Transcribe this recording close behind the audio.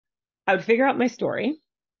I would figure out my story.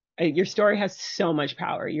 Your story has so much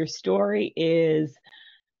power. Your story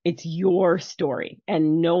it's your story,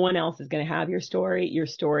 and no one else is going to have your story. Your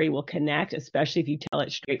story will connect, especially if you tell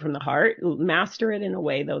it straight from the heart. Master it in a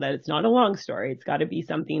way, though, that it's not a long story. It's got to be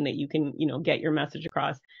something that you can, get your message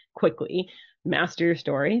across quickly. Master your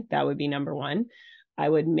story. That would be number one. I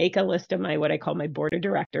would make a list of what I call my board of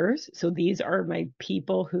directors. So these are my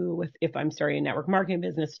people who, if I'm starting a network marketing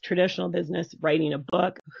business, traditional business, writing a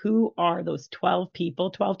book, who are those 12 people,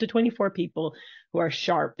 12 to 24 people who are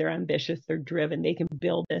sharp, they're ambitious, they're driven, they can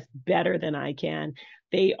build this better than I can.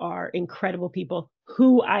 They are incredible people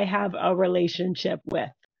who I have a relationship with.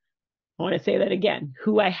 I want to say that again,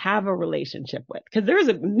 who I have a relationship with. Because there's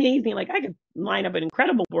amazing, I could line up an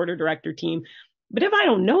incredible board of director team, but if I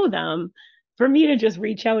don't know them, for me to just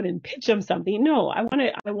reach out and pitch them something, no, I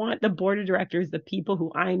want the board of directors, the people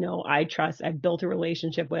who I know, I trust, I've built a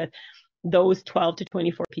relationship with. Those 12 to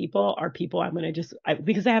 24 people are people I'm going to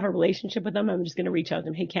because I have a relationship with them, I'm just going to reach out to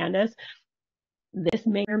them. Hey, Candace, this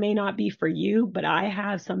may or may not be for you, but I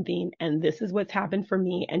have something and this is what's happened for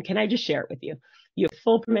me. And can I just share it with you? You have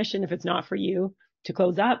full permission if it's not for you to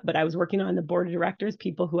close up, but I was working on the board of directors,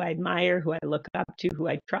 people who I admire, who I look up to, who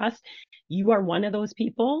I trust. You are one of those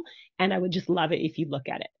people, and I would just love it if you look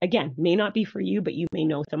at it. Again, may not be for you, but you may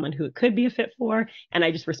know someone who it could be a fit for, and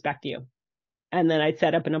I just respect you. And then I'd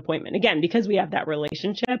set up an appointment. Again, because we have that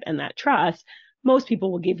relationship and that trust, most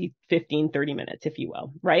people will give you 15, 30 minutes, if you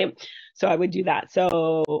will, right? So I would do that.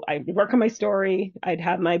 So I'd work on my story. I'd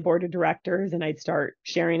have my board of directors and I'd start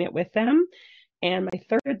sharing it with them. And my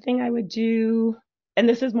third thing I would do, and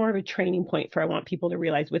this is more of a training point for I want people to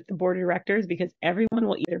realize with the board of directors, because everyone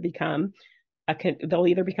will either become they'll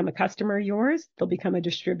either become a customer of yours, they'll become a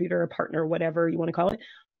distributor, a partner, whatever you want to call it.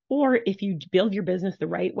 Or if you build your business the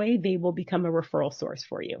right way, they will become a referral source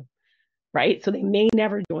for you, right? So they may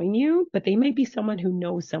never join you, but they may be someone who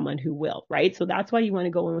knows someone who will, right? So that's why you want to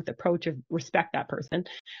go in with the approach of respect that person.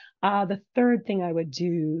 The third thing I would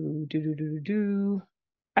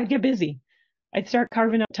I'd get busy. I'd start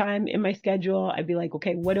carving out time in my schedule. I'd be like,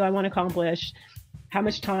 okay, what do I want to accomplish? How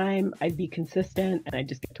much time? I'd be consistent and I'd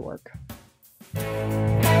just get to work.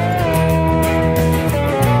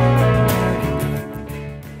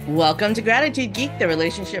 Welcome to Gratitude Geek, the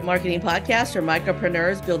relationship marketing podcast for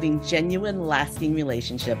micropreneurs building genuine, lasting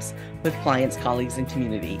relationships with clients, colleagues, and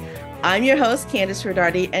community. I'm your host, Candace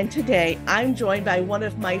Rodardi, and today I'm joined by one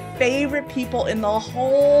of my favorite people in the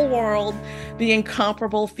whole world, the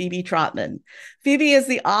incomparable Phebe Trotman. Phebe is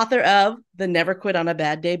the author of the Never Quit on a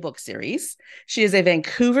Bad Day book series. She is a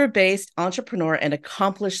Vancouver-based entrepreneur and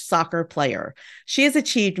accomplished soccer player. She has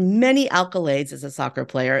achieved many accolades as a soccer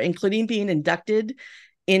player, including being inducted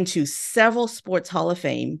into several sports Hall of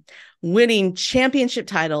Fame, winning championship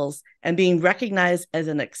titles, and being recognized as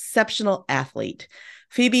an exceptional athlete.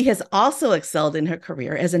 Phebe has also excelled in her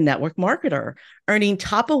career as a network marketer, earning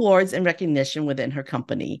top awards and recognition within her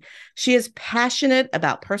company. She is passionate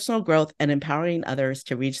about personal growth and empowering others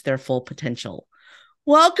to reach their full potential.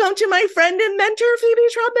 Welcome to my friend and mentor, Phebe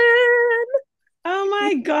Trotman. Oh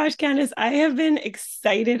my gosh, Candace, I have been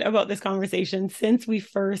excited about this conversation since we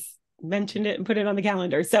first mentioned it and put it on the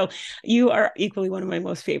calendar. So you are equally one of my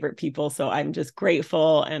most favorite people. So I'm just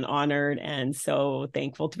grateful and honored and so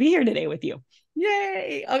thankful to be here today with you.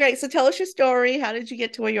 Yay. Okay, so tell us your story. How did you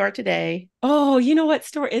get to where you are today? Oh, you know what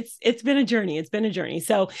story? It's been a journey. It's been a journey.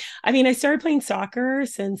 So, I mean, I started playing soccer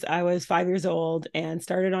since I was 5 years old and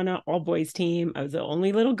started on an all boys team. I was the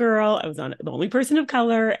only little girl. I was the only person of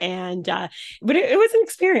color. And, but it was an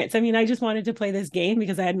experience. I mean, I just wanted to play this game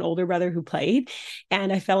because I had an older brother who played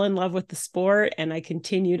and I fell in love with the sport and I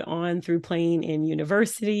continued on through playing in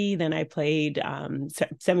university. Then I played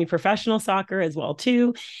semi-professional soccer as well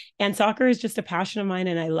too. And soccer is just a passion of mine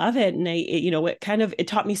and I love it. And it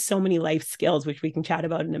taught me so many life skills, which we can chat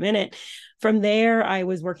about in a minute. From there, I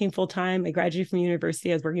was working full-time. I graduated from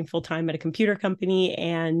university. I was working full-time at a computer company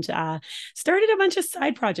and started a bunch of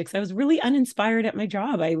side projects. I was really uninspired at my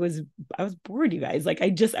job. I was bored, you guys.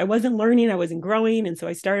 I wasn't learning, I wasn't growing. And so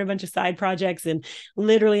I started a bunch of side projects and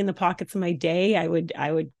literally in the pockets of my day, I would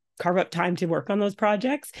carve up time to work on those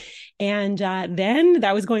projects. And then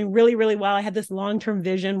that was going really, really well. I had this long-term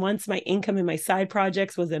vision. Once my income in my side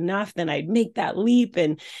projects was enough, then I'd make that leap.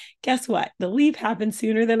 And guess what? The leap happened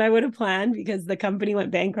sooner than I would have planned because the company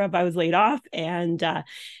went bankrupt. I was laid off. And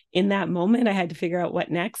in that moment, I had to figure out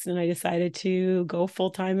what next. And I decided to go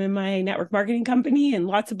full-time in my network marketing company and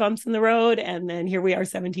lots of bumps in the road. And then here we are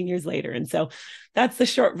 17 years later. And so that's the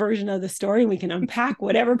short version of the story. We can unpack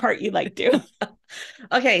whatever part you'd like to.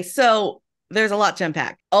 Okay, so there's a lot to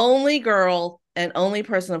unpack. Only girl, and only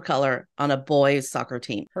person of color on a boys soccer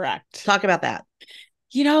team. Correct. Talk about that.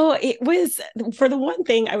 It was, for the one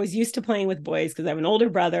thing, I was used to playing with boys because I have an older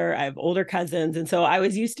brother, I have older cousins. And so I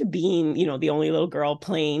was used to being, the only little girl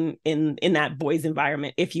playing in that boys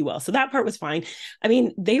environment, if you will. So that part was fine. I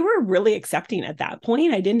mean, they were really accepting at that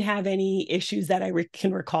point. I didn't have any issues that I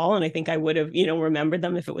can recall. And I think I would have, remembered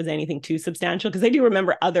them if it was anything too substantial, because I do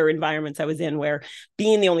remember other environments I was in where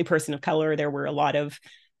being the only person of color, there were a lot of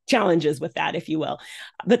challenges with that, if you will.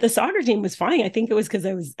 But the soccer team was fine. I think it was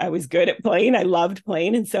because I was good at playing. I loved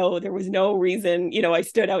playing. And so there was no reason, I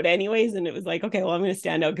stood out anyways. And it was like, okay, well, I'm going to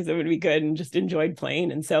stand out because I'm going to be good, and just enjoyed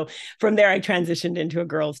playing. And so from there, I transitioned into a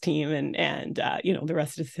girls team, and the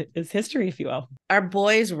rest is history, if you will. Are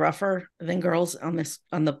boys rougher than girls on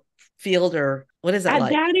the field, or what is that at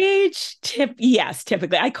like? that age? Yes,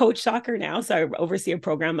 typically. I coach soccer now, so I oversee a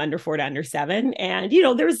program under 4 to under 7, and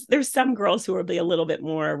there's some girls who will be a little bit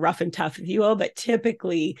more rough and tough, if you will, but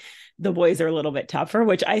typically the boys are a little bit tougher.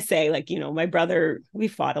 Which I say, my brother, we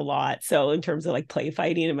fought a lot, so in terms of like play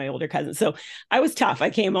fighting, and my older cousin, so I was tough. I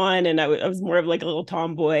came on, and I was more of like a little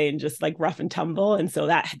tomboy and just like rough and tumble, and so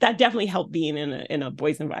that definitely helped being in a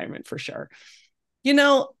boys environment for sure.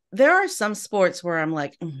 There are some sports where I'm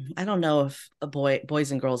like, I don't know if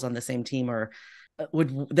boys and girls on the same team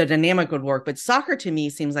the dynamic would work. But soccer to me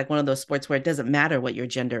seems like one of those sports where it doesn't matter what your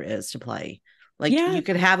gender is to play. Like you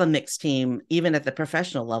could have a mixed team, even at the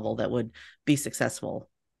professional level, that would be successful.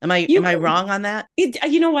 Am I wrong on that?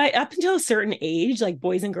 You know what? Up until a certain age, like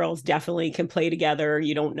boys and girls definitely can play together.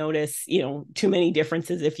 You don't notice, too many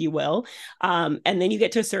differences, if you will. And then you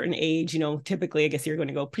get to a certain age, typically, I guess you're going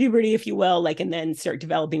to go puberty, if you will, and then start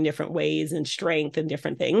developing different ways and strength and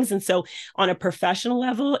different things. And so on a professional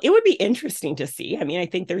level, it would be interesting to see. I mean, I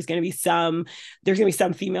think there's going to be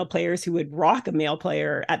some female players who would rock a male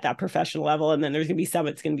player at that professional level. And then there's going to be some,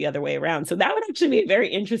 it's going to be the other way around. So that would actually be a very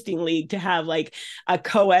interesting league to have, like a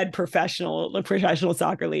co-ed professional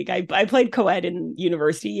soccer league. I played co-ed in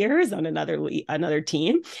university years on another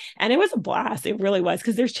team, and it was a blast. It really was,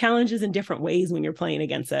 because there's challenges in different ways when you're playing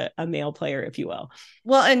against a male player, if you will.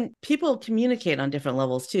 Well, and people communicate on different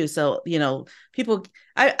levels too. So, people,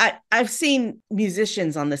 I've seen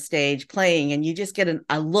musicians on the stage playing, and you just get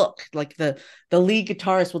a look, like the lead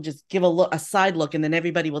guitarist will just give a side look, and then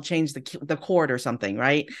everybody will change the chord or something.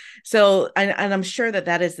 Right. So, and I'm sure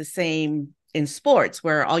that is the same in sports,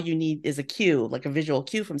 where all you need is a cue, like a visual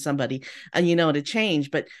cue from somebody, and to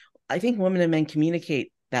change. But I think women and men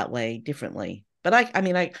communicate that way differently. But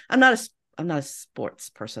I'm not a sports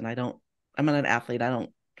person. I'm not an athlete. I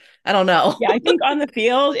don't know. Yeah, I think on the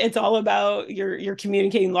field, it's all about you're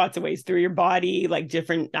communicating lots of ways through your body, like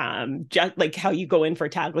different, just like how you go in for a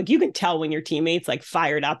tackle. Like you can tell when your teammates like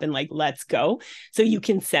fired up and like, let's go. So you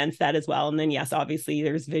can sense that as well. And then, yes, obviously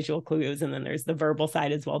there's visual clues, and then there's the verbal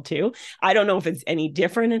side as well too. I don't know if it's any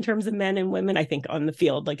different in terms of men and women. I think on the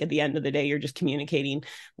field, like at the end of the day, you're just communicating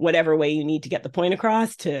whatever way you need to get the point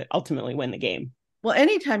across to ultimately win the game. Well,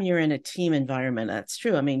 anytime you're in a team environment, that's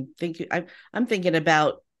true. I mean, I'm thinking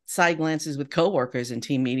about side glances with coworkers in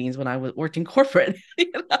team meetings when I worked in corporate.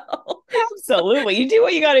 Absolutely, you do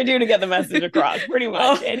what you got to do to get the message across, pretty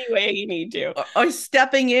much any way you need to. Or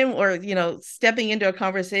stepping in, or stepping into a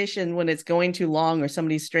conversation when it's going too long, or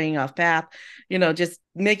somebody's straying off path. Just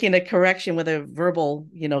making a correction with a verbal,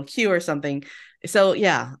 cue or something. So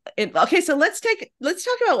yeah. Okay. So let's talk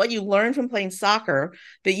about what you learned from playing soccer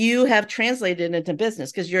that you have translated into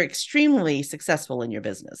business, because you're extremely successful in your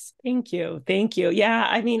business. Thank you. Yeah.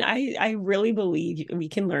 I mean, I really believe we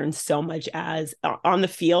can learn so much as on the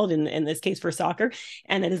field, in this case for soccer,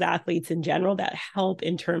 and as athletes in general, that help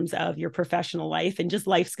in terms of your professional life and just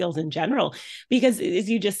life skills in general. Because as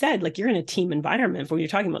you just said, like you're in a team environment. When you're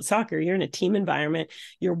talking about soccer, you're in a team environment.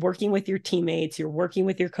 You're working with your teammates. You're working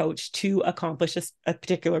with your coach to accomplish a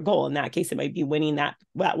particular goal. In that case, it might be winning that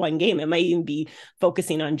one game. It might even be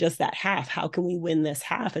focusing on just that half. How can we win this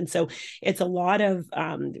half? And so it's a lot of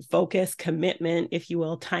focus, commitment, if you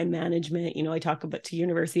will, time management. I talk about to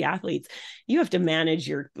university athletes, you have to manage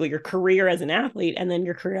your career as an athlete and then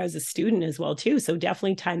your career as a student as well too. So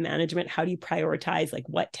definitely time management. How do you prioritize? Like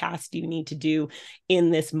what tasks do you need to do in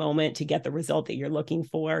this moment to get the result that you're looking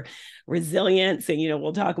for? Resilience, and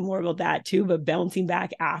we'll talk more about that too, but bouncing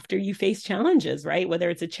back after you face challenges, right? Whether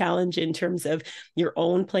it's a challenge in terms of your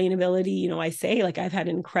own playing ability. I say, like, I've had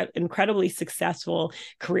an incredibly successful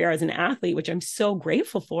career as an athlete, which I'm so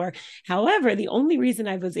grateful for. However, the only reason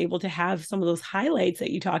I was able to have some of those highlights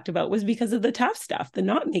that you talked about was because of the tough stuff, the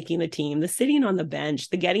not making the team, the sitting on the bench,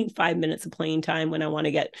 the getting 5 minutes of playing time when I want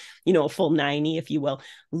to get, a full 90, if you will,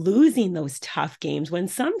 losing those tough games when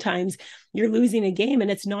sometimes you're losing a game.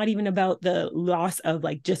 And it's not even about the loss of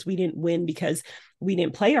like, just we didn't win because we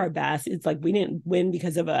didn't play our best. It's like we didn't win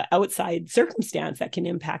because of an outside circumstance that can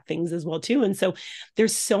impact things as well too. And so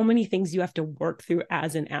there's so many things you have to work through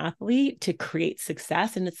as an athlete to create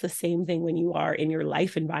success. And it's the same thing when you are in your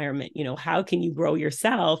life environment. You know, how can you grow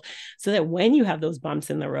yourself so that when you have those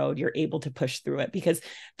bumps in the road, you're able to push through it? Because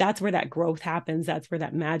that's where that growth happens. That's where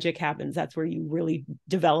that magic happens. That's where you really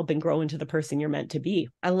develop and grow into the person you're meant to be.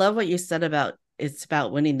 I love what you said about it's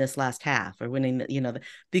about winning this last half or winning,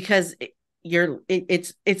 because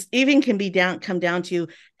it's even can be come down to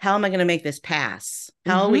how am I going to make this pass?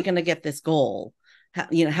 How are we going to get this goal? How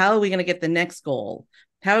are we going to get the next goal?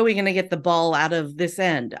 How are we going to get the ball out of this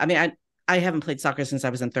end? I mean, I haven't played soccer since I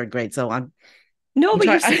was in third grade, so I'm but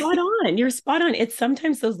you're spot on. You're spot on. It's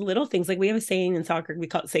sometimes those little things. Like we have a saying in soccer, we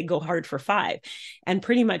say go hard for 5. And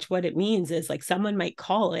pretty much what it means is like someone might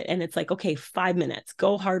call it and it's like, okay, 5 minutes,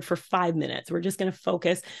 go hard for 5 minutes. We're just going to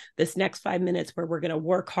focus this next 5 minutes where we're going to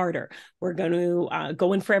work harder. We're going to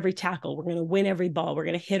go in for every tackle. We're going to win every ball. We're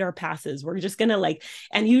going to hit our passes. We're just going to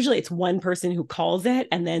and usually it's one person who calls it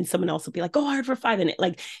and then someone else will be like, go hard for 5 minutes.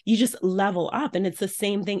 Like you just level up. And it's the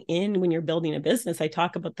same thing when you're building a business. I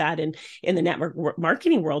talk about that in the network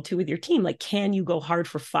marketing world too with your team. Like, can you go hard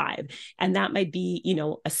for 5? And that might be,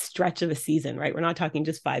 a stretch of a season, right? We're not talking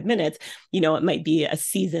just 5 minutes. It might be a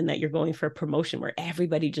season that you're going for a promotion where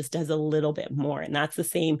everybody just does a little bit more. And that's the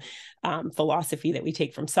same philosophy that we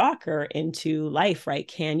take from soccer into life, right?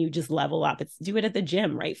 Can you just level up? Do it at the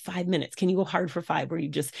gym, right? 5 minutes. Can you go hard for 5 where you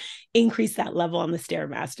just increase that level on the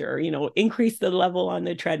Stairmaster or, increase the level on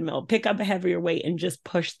the treadmill, pick up a heavier weight and just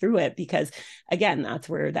push through it? Because again, that's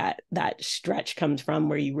where that stretch comes from,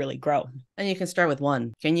 where you really grow. And you can start with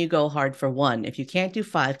 1. Can you go hard for 1? If you can't do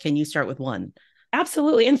 5, can you start with 1?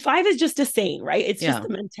 Absolutely. And 5 is just a saying, right? It's just the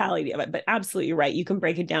mentality of it, but absolutely right. You can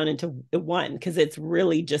break it down into 1 because it's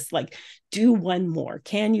really just like, do 1 more.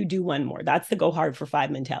 Can you do 1 more? That's the go hard for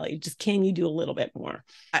 5 mentality. Just, can you do a little bit more?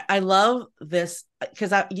 I love this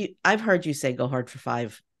because I've heard you say go hard for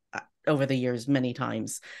 5 over the years, many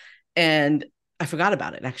times. And I forgot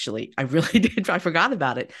about it. Actually, I really did. I forgot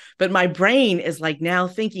about it, but my brain is like now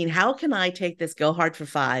thinking, how can I take this go hard for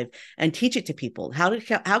 5 and teach it to people? How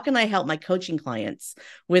can I help my coaching clients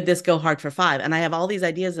with this go hard for 5? And I have all these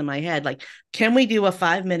ideas in my head. Like, can we do a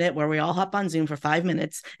 5 minute where we all hop on Zoom for 5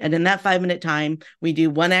 minutes? And in that 5 minute time, we do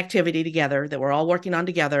one activity together that we're all working on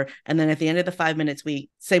together. And then at the end of the 5 minutes, we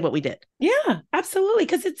say what we did. Yeah, absolutely.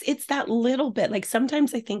 Because it's that little bit. Like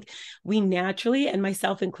sometimes I think we naturally, and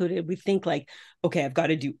myself included, we think like, okay, I've got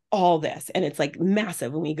to do all this. And it's like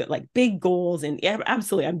massive when we get like big goals. And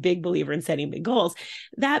absolutely, I'm a big believer in setting big goals.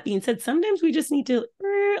 That being said, sometimes we just need to,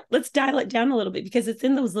 let's dial it down a little bit, because it's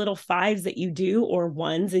in those little 5s that you do, or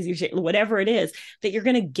 1s, as you say, whatever it is, that you're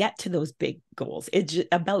going to get to those big goals. It's just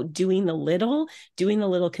about doing the little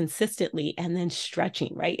consistently, and then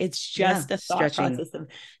stretching, right? It's just a thought process of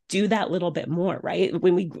do that little bit more, right?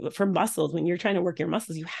 For muscles, when you're trying to work your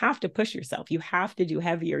muscles, you have to push yourself. You have to do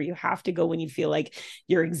heavier. You have to go when you feel like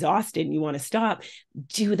you're exhausted and you want to stop.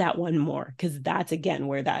 Do that 1 more, because that's, again,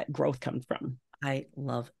 where that growth comes from. I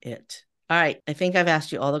love it. All right. I think I've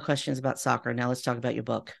asked you all the questions about soccer. Now let's talk about your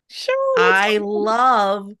book. Sure. I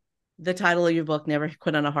love the title of your book, Never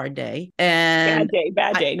Quit on a Hard Day. And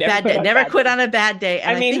bad day. Never quit on a bad day.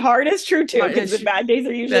 And I mean, hard is true too, because the bad days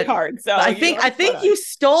are usually hard. So I think you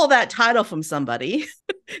stole that title from somebody.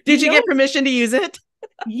 Did you get permission to use it?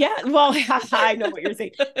 Yeah, well, I know what you're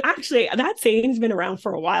saying. Actually, that saying's been around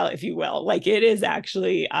for a while, if you will. Like, it is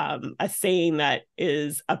actually a saying that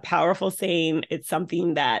is a powerful saying. It's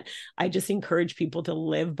something that I just encourage people to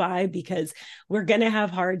live by, because we're going to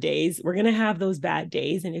have hard days. We're going to have those bad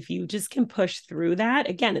days. And if you just can push through that,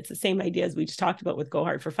 again, it's the same idea as we just talked about with Go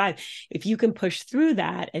Hard for 5. If you can push through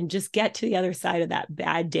that and just get to the other side of that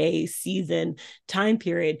bad day, season, time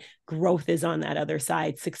period, growth is on that other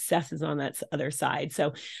side. Success is on that other side.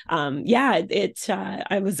 So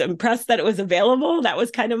I was impressed that it was available. That was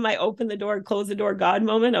kind of my open the door, close the door God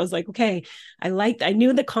moment. I was like, okay, I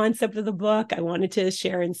knew the concept of the book. I wanted to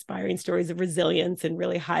share inspiring stories of resilience and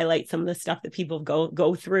really highlight some of the stuff that people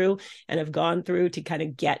go through and have gone through to kind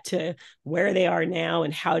of get to where they are now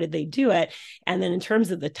and how did they do it. And then in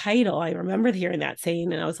terms of the title, I remember hearing that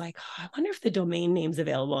saying, and I was like, I wonder if the domain name's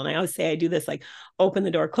available. And I always say I do this like open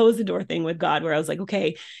the door, close the door thing with God, where I was like,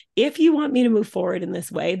 okay, if you want me to move forward in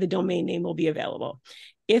this way, the domain name will be available.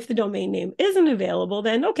 If the domain name isn't available,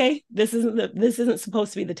 then okay, this isn't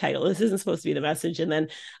supposed to be the title. This isn't supposed to be the message. And then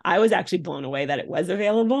I was actually blown away that it was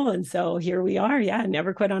available. And so here we are. Yeah,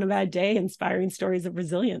 never quit on a bad day, inspiring stories of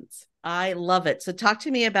resilience. I love it. So talk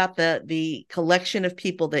to me about the collection of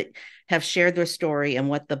people that have shared their story and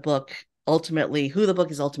what the book ultimately, who the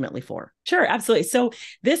book is ultimately for. Sure, absolutely. So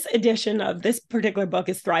this edition of this particular book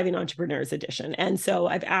is Thriving Entrepreneurs Edition. And so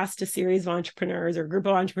I've asked a series of entrepreneurs or a group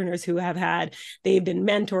of entrepreneurs who they've been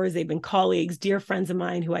mentors, they've been colleagues, dear friends of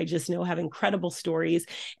mine who I just know have incredible stories.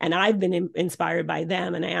 And I've been inspired by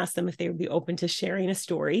them. And I asked them if they would be open to sharing a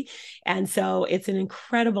story. And so it's an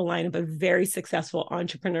incredible lineup of very successful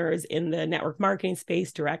entrepreneurs in the network marketing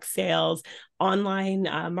space, direct sales, online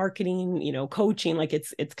marketing, coaching. Like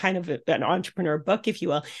it's kind of an entrepreneur book, if you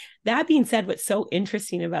will. That being said, what's so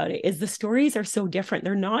interesting about it is the stories are so different.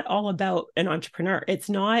 They're not all about an entrepreneur. It's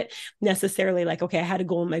not necessarily like, okay, I had a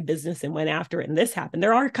goal in my business and went after it and this happened.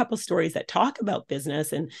 There are a couple of stories that talk about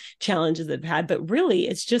business and challenges that I've had, but really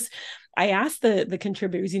it's just, I asked the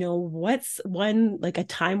contributors, what's one, like a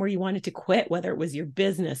time where you wanted to quit, whether it was your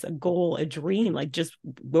business, a goal, a dream, like just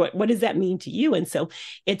what does that mean to you? And so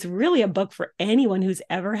it's really a book for anyone who's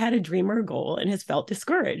ever had a dream or a goal and has felt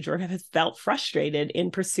discouraged or has felt frustrated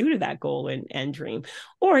in pursuit of that goal and dream.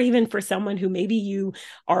 Or even for someone who maybe you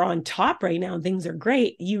are on top right now and things are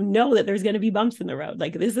great, that there's going to be bumps in the road.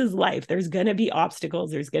 Like this is life. There's going to be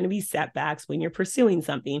obstacles. There's going to be setbacks when you're pursuing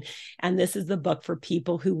something. And this is the book for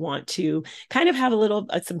people who want to kind of have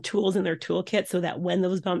some tools in their toolkit so that when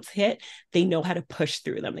those bumps hit, they know how to push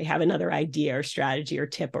through them. They have another idea or strategy or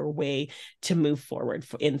tip or way to move forward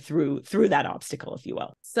through that obstacle, if you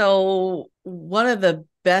will. So one of the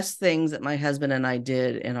best things that my husband and I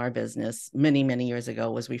did in our business many, many years ago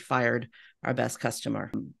was we fired our best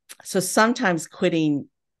customer. So sometimes quitting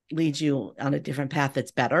leads you on a different path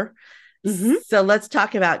that's better. Mm-hmm. So let's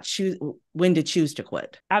talk about when to choose to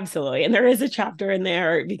quit. Absolutely. And there is a chapter in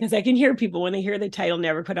there because I can hear people when they hear the title,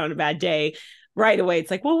 Never Quit on a Bad Day, right away.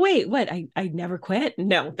 It's like, well, wait, what? I never quit?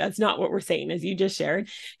 No, that's not what we're saying. As you just shared,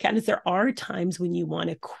 Candace, there are times when you want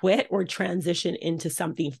to quit or transition into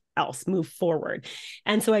something else, move forward.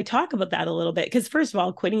 And so I talk about that a little bit because first of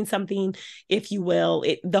all, quitting something, if you will,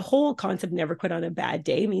 the whole concept never quit on a bad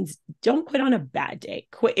day means don't quit on a bad day.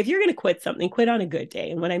 Quit. If you're going to quit something, quit on a good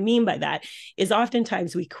day. And what I mean by that is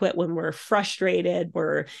oftentimes we quit when we're frustrated,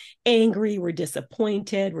 we're angry, we're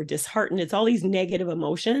disappointed, we're disheartened. It's all these negative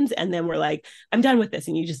emotions. And then we're like, I'm done with this.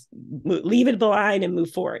 And you just leave it behind and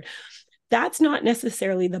move forward. That's not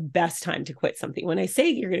necessarily the best time to quit something. When I say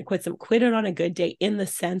you're going to quit it on a good day in the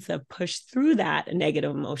sense of push through that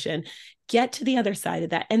negative emotion, get to the other side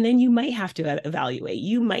of that. And then you might have to evaluate.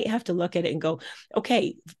 You might have to look at it and go,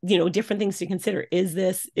 okay, different things to consider. Is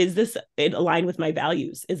this aligned with my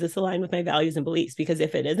values? Is this aligned with my values and beliefs? Because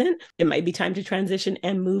if it isn't, it might be time to transition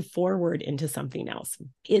and move forward into something else.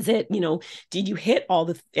 Is it, did you hit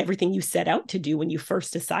everything you set out to do when you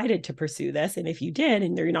first decided to pursue this? And if you did,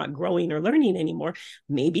 and you're not growing or learning anymore,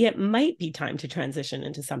 maybe it might be time to transition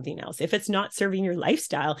into something else. If it's not serving your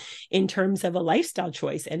lifestyle in terms of a lifestyle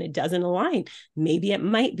choice and it doesn't align, maybe it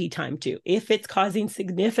might be time to. If it's causing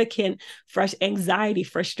significant anxiety,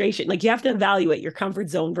 frustration, like you have to evaluate your comfort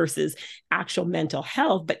zone versus actual mental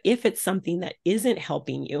health. But if it's something that isn't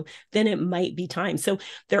helping you, then it might be time. So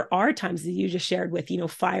there are times that you just shared with,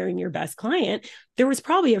 firing your best client. There was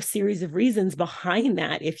probably a series of reasons behind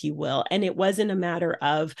that, if you will. And it wasn't a matter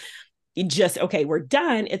of just, okay, we're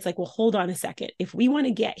done. It's like, well, hold on a second. If we want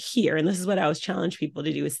to get here, and this is what I always challenge people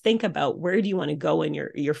to do, is think about where do you want to go in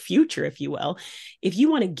your future, if you will. If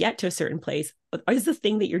you want to get to a certain place, is the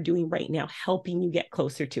thing that you're doing right now helping you get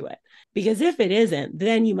closer to it? Because if it isn't,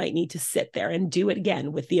 then you might need to sit there and do it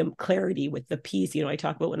again with the clarity, with the peace. I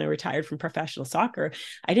talk about when I retired from professional soccer,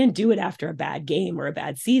 I didn't do it after a bad game or a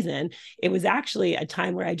bad season. It was actually a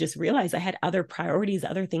time where I just realized I had other priorities,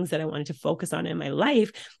 other things that I wanted to focus on in my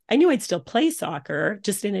life. I knew I'd still play soccer,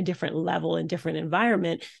 just in a different level and different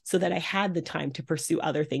environment, so that I had the time to pursue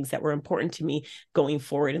other things that were important to me going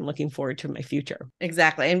forward and looking forward to my future.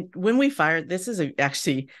 Exactly. And when we fired, this is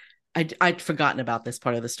actually, I'd forgotten about this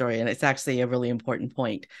part of the story, and it's actually a really important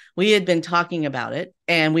point. We had been talking about it,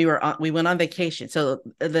 and we went on vacation. So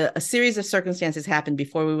a series of circumstances happened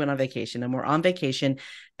before we went on vacation, and we're on vacation,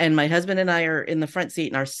 and my husband and I are in the front seat,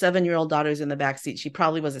 and our 7-year-old daughter's in the back seat. She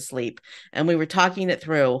probably was asleep, and we were talking it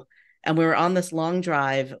through. And we were on this long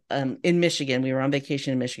drive in Michigan. We were on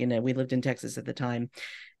vacation in Michigan, and we lived in Texas at the time.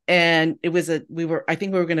 And I think we were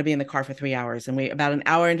going to be in the car for 3 hours. And about an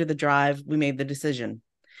hour into the drive, we made the decision.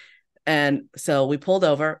 And so we pulled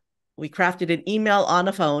over, We crafted an email on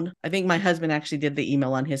a phone. I think my husband actually did the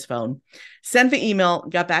email on his phone, sent the email,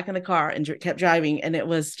 got back in the car and kept driving. And it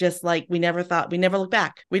was just like, we never looked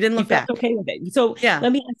back. We didn't You look felt back. okay with it. So Yeah.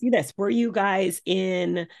 let me ask you this. Were you guys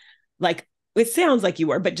in, like, it sounds like you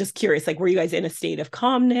were, but just curious, like, were you guys in a state of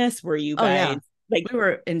calmness? Were you Oh, yeah. guys like, We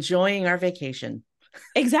were enjoying our vacation.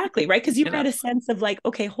 exactly, right? Because you You had know? a sense of like,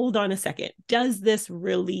 okay, hold on a second. Is this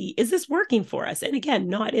working for us? And again,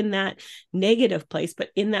 not in that negative place, but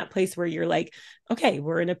in that place where you're like, okay,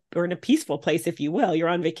 we're in a peaceful place, if you will. You're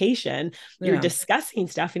on vacation, you're Yeah. discussing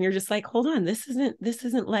stuff, and you're just like, hold on, this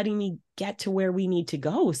isn't letting me get to where we need to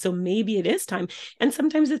go. So maybe it is time. And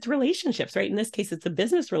sometimes it's relationships, right? In this case, it's a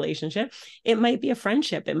business relationship. It might be a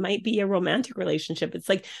friendship. It might be a romantic relationship. It's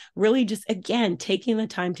like really just, again, taking the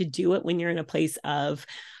time to do it when you're in a place of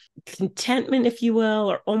contentment, if you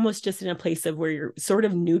will, or almost just in a place of where you're sort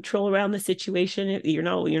of neutral around the situation. You're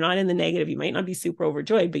not in the negative. You might not be super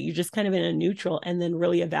overjoyed, but you're just kind of in a neutral, and then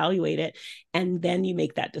really evaluate it. And then you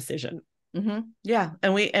make that decision. Mm-hmm. Yeah.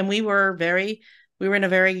 And we were in a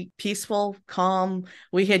very peaceful, calm.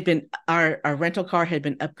 We had been, our rental car had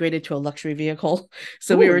been upgraded to a luxury vehicle.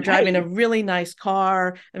 So we were driving a really nice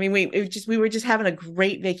car. I mean, we were just having a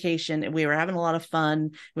great vacation, and we were having a lot of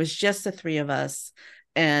fun. It was just the three of us,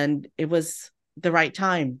 and it was the right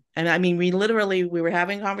time. And I mean, we were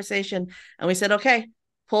having a conversation, and we said, okay,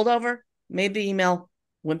 pulled over, made the email,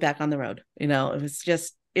 went back on the road.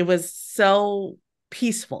 It was so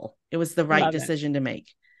peaceful. It was the right decision to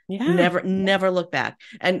make. Yeah. Never look back.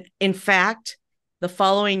 And in fact, the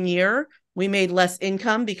following year, we made less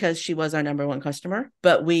income because she was our number one customer,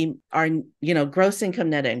 but our gross income,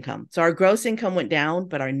 net income. So our gross income went down,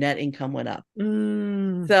 but our net income went up.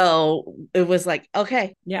 So it was like,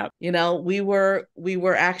 okay, yeah, we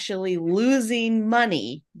were actually losing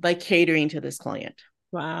money by catering to this client.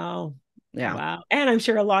 Wow. Yeah. Wow. And I'm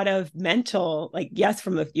sure a lot of mental, like, yes,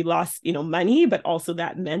 from if you lost, money, but also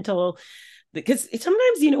that mental, because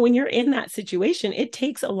sometimes, when you're in that situation, it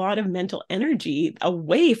takes a lot of mental energy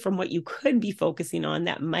away from what you could be focusing on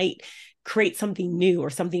that might create something new or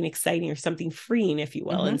something exciting or something freeing, if you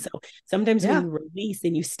will. Mm-hmm. And so sometimes when you release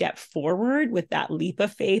and you step forward with that leap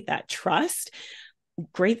of faith, that trust,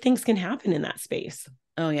 great things can happen in that space.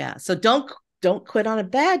 Oh yeah. So don't quit on a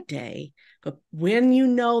bad day, but when you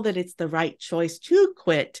know that it's the right choice to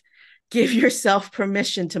quit, give yourself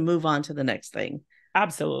permission to move on to the next thing.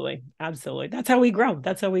 Absolutely. That's how we grow.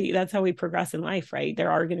 That's how we progress in life, right?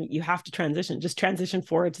 You have to just transition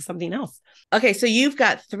forward to something else. Okay. So you've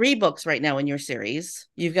got 3 books right now in your series.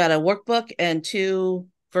 You've got a workbook and 2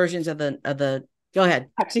 versions of the go ahead.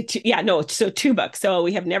 Actually, 2 books. So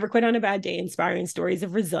we have Never Quit on a Bad Day, Inspiring Stories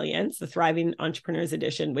of Resilience, the Thriving Entrepreneurs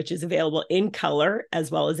Edition, which is available in color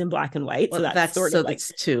as well as in black and white. Well, so that's sort of like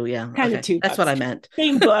that's 2. Yeah. Kind of 2 That's books. what I meant.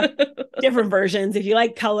 Same book, different versions. If you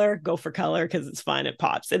like color, go for color because it's fun. It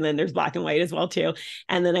pops. And then there's black and white as well too.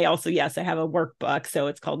 And then I also, I have a workbook. So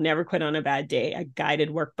it's called Never Quit on a Bad Day, a guided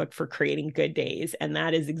workbook for creating good days. And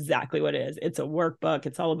that is exactly what it is. It's a workbook.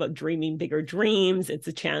 It's all about dreaming bigger dreams. It's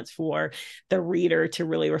a chance for the reader to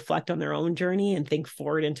really reflect on their own journey and think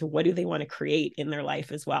forward into what do they want to create in their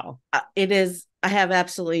life as well. It is. I have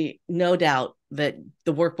absolutely no doubt that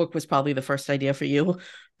the workbook was probably the first idea for you,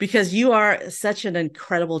 because you are such an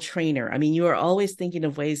incredible trainer. I mean, you are always thinking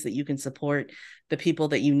of ways that you can support the people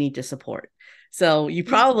that you need to support. So you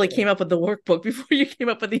probably came up with the workbook before you came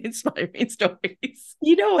up with the inspiring stories.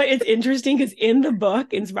 It's interesting because in the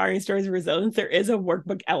book, Inspiring Stories of Resilience, there is a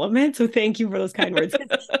workbook element. So thank you for those kind words.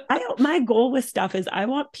 My goal with stuff is I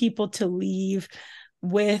want people to leave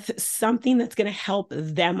with something that's going to help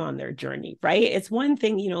them on their journey, right? It's one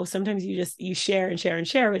thing, sometimes you share and share and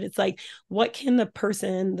share, but it's like, what can the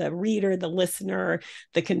person, the reader, the listener,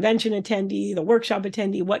 the convention attendee, the workshop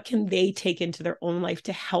attendee, what can they take into their own life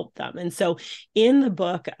to help them? And so in the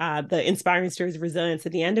book, the Inspiring Stories of Resilience,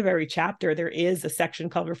 at the end of every chapter, there is a section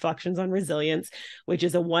called Reflections on Resilience, which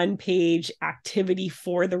is a 1-page activity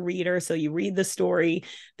for the reader. So you read the story,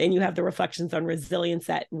 then you have the Reflections on Resilience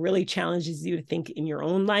that really challenges you to think in your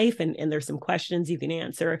own life. And there's some questions you can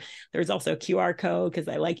answer. There's also a QR code because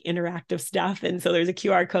I like interactive stuff. And so there's a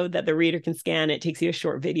QR code that the reader can scan. It takes you a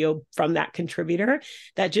short video from that contributor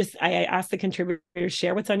that I ask the contributor to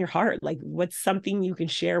share what's on your heart. Like what's something you can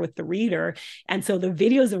share with the reader. And so the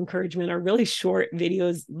videos of encouragement are really short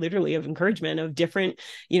videos, literally of encouragement of different,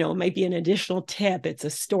 it might be an additional tip. It's a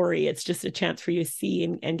story. It's just a chance for you to see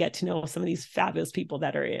and get to know some of these fabulous people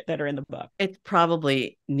that are in the book. It's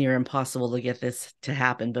probably near impossible to get this to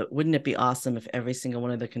happen, but wouldn't it be awesome if every single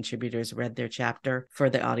one of the contributors read their chapter for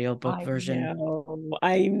the audiobook version?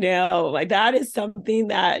 I know. Like that is something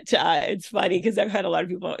that it's funny because I've had a lot of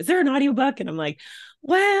people, is there an audiobook? And I'm like,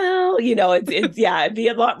 well, it's yeah, it'd be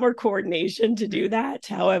a lot more coordination to do that.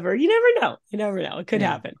 However, you never know. You never know. It could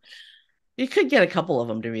happen. You could get a couple of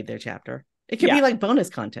them to read their chapter. It could be like bonus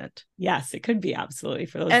content. Yes, it could be absolutely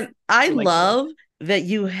for those. And I love that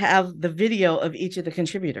you have the video of each of the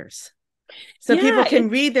contributors. So people can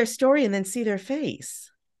read their story and then see their face.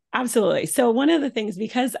 Absolutely. So one of the things,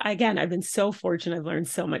 because again, I've been so fortunate, I've learned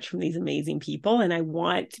so much from these amazing people, and I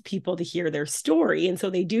want people to hear their story. And so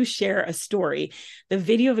they do share a story. The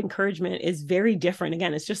video of encouragement is very different.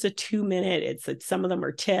 Again, it's just a 2-minute. It's some of them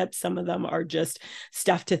are tips. Some of them are just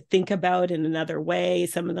stuff to think about in another way.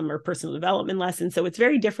 Some of them are personal development lessons. So it's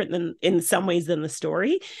very different than in some ways than the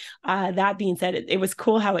story. That being said, it was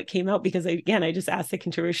cool how it came out because I just asked the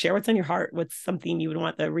contributors, share what's on your heart. What's something you would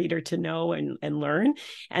want the reader to know and learn.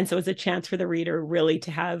 And so it's a chance for the reader really to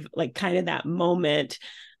have like kind of that moment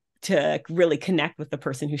to really connect with the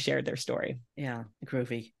person who shared their story. Yeah,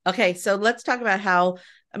 groovy. Okay, so let's talk about how,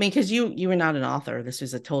 because you were not an author. This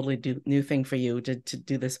was a totally new thing for you to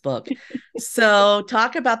do this book. So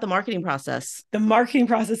talk about the marketing process. The marketing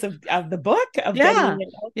process of the book.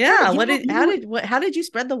 How did you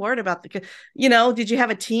spread the word about did you have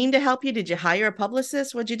a team to help you? Did you hire a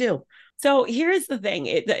publicist? What'd you do? So here's the thing,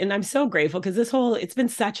 and I'm so grateful because it's been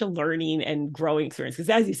such a learning and growing experience.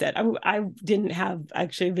 Because as you said, I didn't have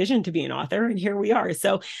actually a vision to be an author, and here we are.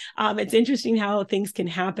 So it's interesting how things can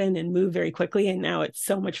happen and move very quickly, and now it's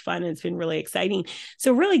so much fun and it's been really exciting.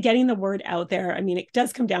 So really getting the word out there. It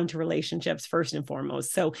does come down to relationships first and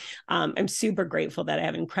foremost. So I'm super grateful that I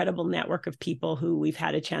have an incredible network of people who we've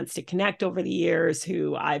had a chance to connect over the years,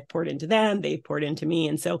 who I've poured into them, they've poured into me.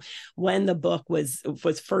 And so when the book was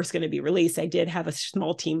first going to be released, I did have a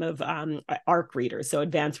small team of ARC readers, so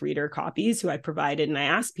advanced reader copies, who I provided. And I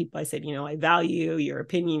asked people, I said, I value your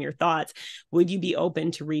opinion, your thoughts. Would you be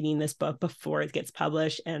open to reading this book before it gets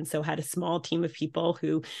published? And so had a small team of people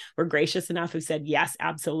who were gracious enough, who said, yes,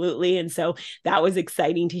 absolutely. And so that was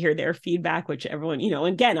exciting to hear their feedback, which everyone,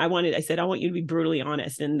 again, I said, I want you to be brutally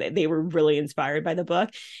honest. And they were really inspired by the book.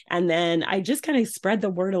 And then I just kind of spread the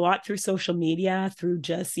word a lot through social media, through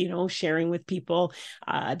just, sharing with people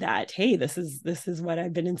that, hey, this is what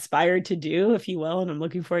I've been inspired to do, if you will, and I'm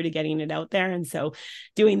looking forward to getting it out there. And so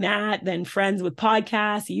doing that, then friends with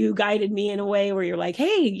podcasts, you guided me in a way where you're like,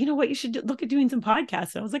 hey, you know what, you should look at doing some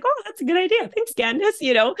podcasts. And I was like, oh, that's a good idea. Thanks, Candace,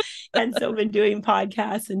 And so I've been doing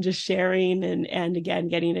podcasts and just sharing and again,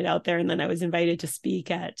 getting it out there. And then I was invited to speak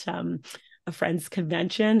at a friend's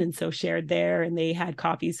convention, and so shared there, and they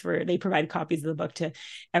provided copies of the book to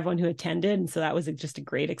everyone who attended. And so that was just a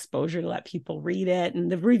great exposure to let people read it.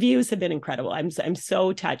 And the reviews have been incredible. I'm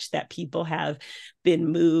so touched that people have been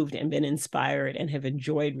moved and been inspired and have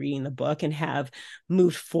enjoyed reading the book and have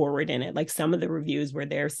moved forward in it. Like some of the reviews where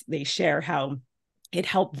they share how it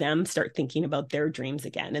helped them start thinking about their dreams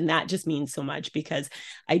again. And that just means so much, because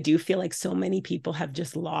I do feel like so many people have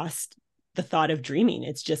just lost the thought of dreaming.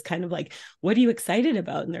 It's just kind of like, what are you excited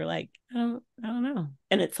about? And they're like, I don't know.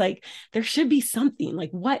 And it's like, there should be something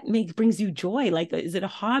like, what brings you joy? Like, is it a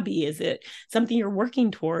hobby? Is it something you're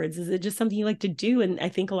working towards? Is it just something you like to do? And I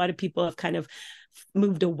think a lot of people have kind of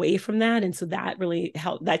moved away from that. And so that really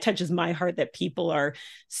helped. That touches my heart, that people are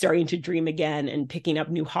starting to dream again and picking up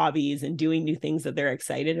new hobbies and doing new things that they're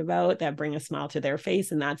excited about, that bring a smile to their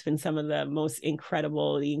face. And that's been some of the most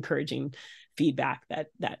incredibly encouraging feedback that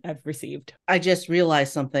I've received. I just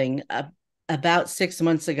realized something. About 6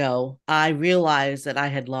 months ago, I realized that I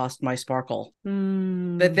had lost my sparkle.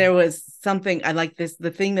 That there was something I like this,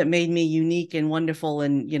 the thing that made me unique and wonderful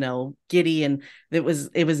and, giddy, and it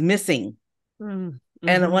was missing. And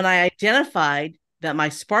when I identified that my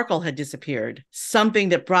sparkle had disappeared, something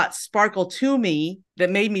that brought sparkle to me, that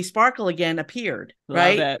made me sparkle again, appeared. Love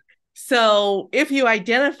right. It. So if you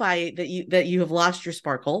identify that you have lost your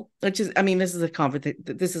sparkle, which is,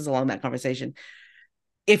 this is along that conversation.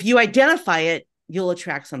 If you identify it, you'll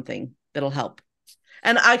attract something that'll help.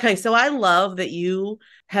 And okay, so I love that you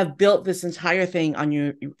have built this entire thing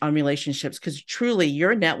on relationships, because truly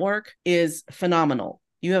your network is phenomenal.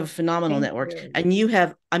 You have a phenomenal network, and you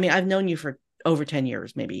have, I've known you for over 10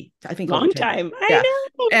 years, maybe. I think long time. I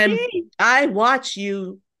know. And I have watched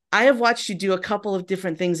you do a couple of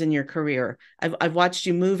different things in your career. I've watched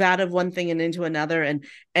you move out of one thing and into another,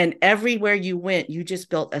 and everywhere you went, you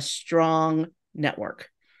just built a strong network.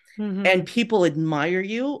 And people admire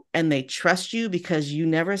you and they trust you because you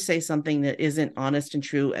never say something that isn't honest and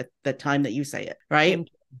true at the time that you say it, right?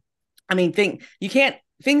 You can't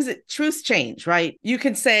things that truths change, right? You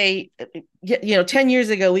can say, 10 years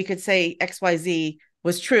ago, we could say XYZ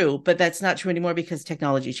was true, but that's not true anymore because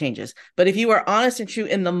technology changes. But if you are honest and true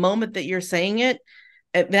in the moment that you're saying it,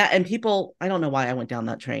 and people, I don't know why I went down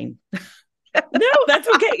that train. No, that's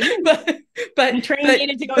okay. but the train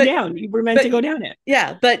needed to go down. You were meant to go down it.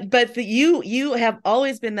 Yeah, but you have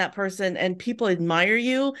always been that person, and people admire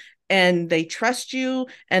you, and they trust you,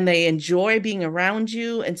 and they enjoy being around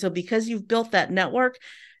you. And so because you've built that network,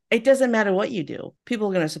 it doesn't matter what you do, people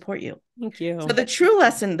are going to support you. Thank you. So the true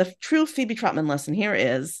lesson, the true Phebe Trotman lesson here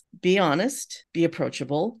is be honest, be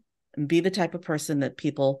approachable, and be the type of person that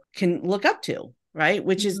people can look up to, right?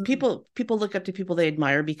 Which is people look up to people they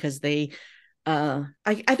admire because they I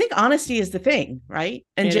think honesty is the thing, right?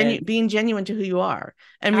 And being genuine to who you are,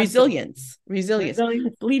 and resilience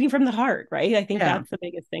leading from the heart, right? I think that's the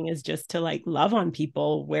biggest thing, is just to like love on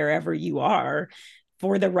people wherever you are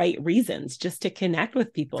for the right reasons, just to connect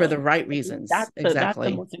with people for the right reasons. That's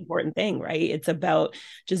the most important thing, right? It's about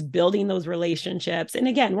just building those relationships. And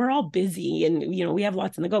again, we're all busy and, we have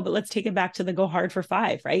lots on the go, but let's take it back to the go hard for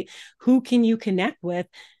 5, right? Who can you connect with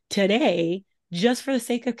today just for the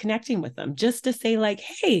sake of connecting with them, just to say like,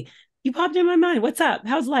 hey, you popped in my mind. What's up?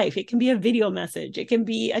 How's life? It can be a video message. It can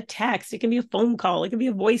be a text. It can be a phone call. It can be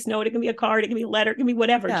a voice note. It can be a card. It can be a letter. It can be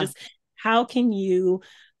whatever. Just how can you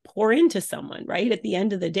pour into someone, right? At the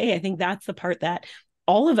end of the day, I think that's the part that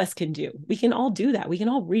all of us can do. We can all do that. We can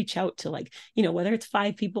all reach out to like, whether it's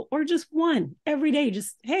 5 people or just one every day,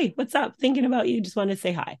 just, hey, what's up? Thinking about you. Just want to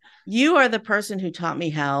say hi. You are the person who taught me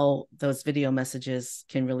how those video messages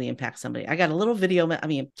can really impact somebody. I got a little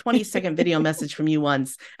 20-second video message from you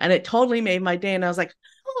once, and it totally made my day. And I was like,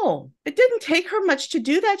 oh, it didn't take her much to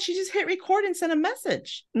do that. She just hit record and sent a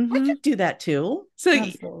message. I could do that too. So,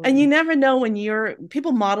 absolutely. And you never know when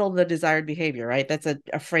people model the desired behavior, right? That's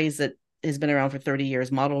a phrase that has been around for 30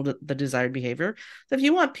 years, modeled the desired behavior. So if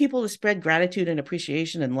you want people to spread gratitude and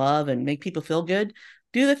appreciation and love and make people feel good,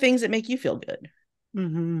 do the things that make you feel good.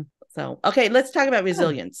 So, okay, let's talk about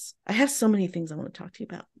resilience. I have so many things I want to talk to you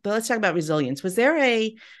about, but let's talk about resilience. Was there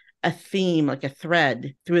a theme, like a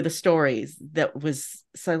thread through the stories that was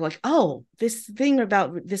so like, oh, this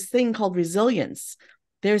thing called resilience?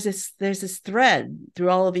 There's this thread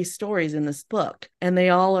through all of these stories in this book, and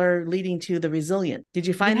they all are leading to the resilient. Did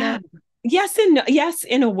you find that? Yes and no, yes,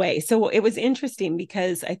 in a way. So it was interesting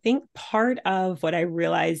because I think part of what I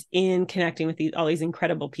realized in connecting with all these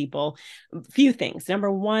incredible people, a few things.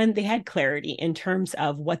 Number one, they had clarity in terms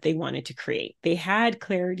of what they wanted to create. They had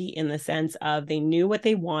clarity in the sense of they knew what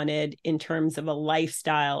they wanted in terms of a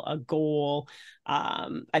lifestyle, a goal,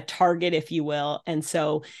 a target, if you will. And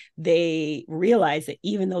so they realized that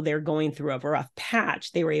even though they're going through a rough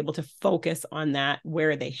patch, they were able to focus on that,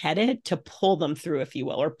 where they headed, to pull them through, if you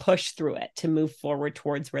will, or push through it to move forward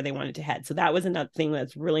towards where they wanted to head. So that was another thing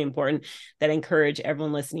that's really important that I encourage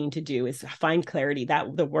everyone listening to do, is find clarity.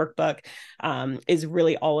 That the workbook is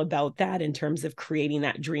really all about that in terms of creating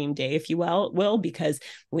that dream day, if you will, because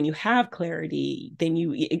when you have clarity, then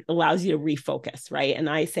it allows you to refocus, right? And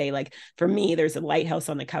I say, like, for me, there's a lighthouse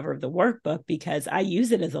on the cover of the workbook because I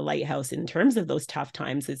use it as a lighthouse in terms of those tough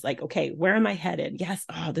times. It's like, okay, where am I headed? Yes.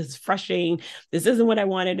 Oh, this is frustrating. This isn't what I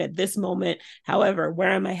wanted at this moment. However, where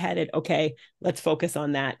am I headed? Okay, let's focus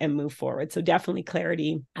on that and move forward. So definitely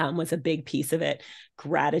clarity was a big piece of it.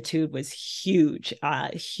 Gratitude was huge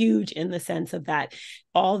in the sense of that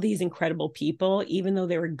all these incredible people, even though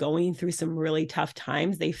they were going through some really tough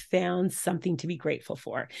times, they found something to be grateful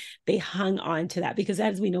for. They hung on to that because,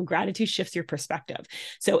 as we know, gratitude shifts your perspective.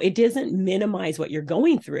 So it doesn't minimize what you're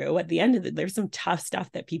going through. At the end of it, there's some tough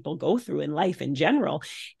stuff that people go through in life in general.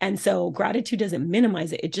 And so gratitude doesn't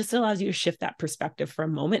minimize it. It just allows you to shift that perspective for a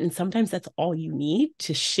moment. And sometimes that's all you need,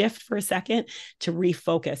 to shift for a second, to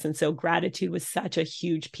refocus. And so gratitude was such a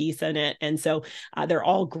huge piece in it. And so they're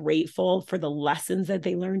all grateful for the lessons that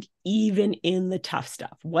they learned, even in the tough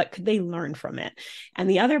stuff. What could they learn from it? And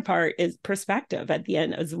the other part is perspective at the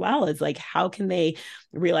end, as well as like, how can they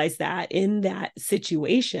realize that in that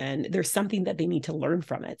situation, there's something that they need to learn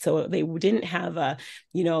from it. So they didn't have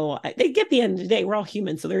they get the end of the day, we're all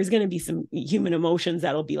human. So there's going to be some human emotions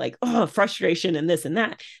that'll be like, oh, frustration and this and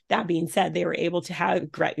that. That being said, they were able to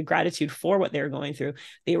have gratitude for what they were going through.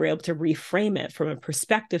 They were able to reframe it from a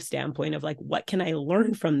perspective standpoint of like, what can I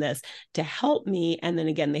learn from this to help me? And then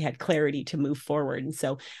again, they had clarity to move forward. And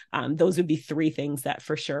so those would be 3 things that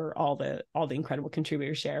for sure all the incredible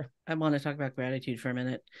contributors share. I want to talk about gratitude for a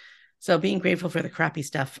minute. So being grateful for the crappy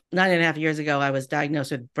stuff. 9.5 years ago, I was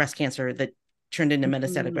diagnosed with breast cancer that turned into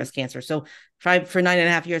metastatic breast cancer. So for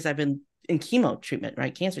 9.5 years, I've been in chemo treatment,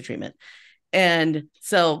 right? Cancer treatment. And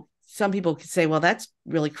so some people could say, well, that's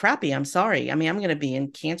really crappy. I'm sorry. I mean, I'm going to be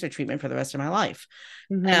in cancer treatment for the rest of my life.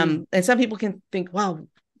 And some people can think, wow,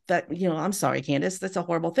 that, I'm sorry, Candace, that's a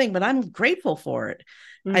horrible thing, but I'm grateful for it.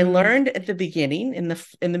 I learned at the beginning, in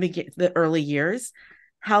the early years,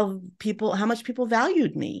 how much people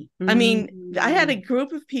valued me. I mean, I had a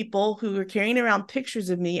group of people who were carrying around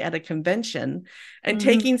pictures of me at a convention and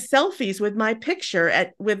taking selfies with my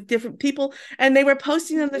picture with different people, and they were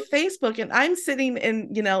posting them to Facebook, and I'm sitting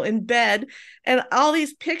in bed, and all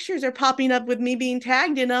these pictures are popping up with me being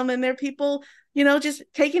tagged in them, and they're people, just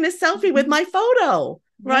taking a selfie with my photo.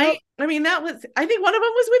 Right. Yep. I mean, I think one of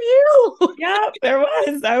them was with you. Yeah, there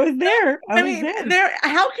was. I was there. I mean,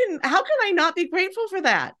 how can I not be grateful for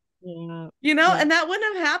that? Yeah. And that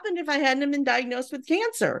wouldn't have happened if I hadn't been diagnosed with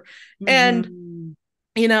cancer. And,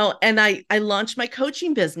 and I launched my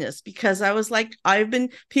coaching business because I was like,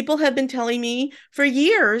 people have been telling me for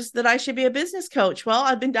years that I should be a business coach. Well,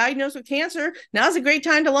 I've been diagnosed with cancer. Now's a great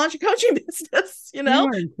time to launch a coaching business. You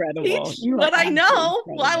are incredible. Teach what I know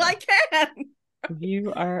while I can.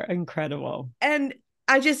 You are incredible. And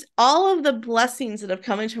all of the blessings that have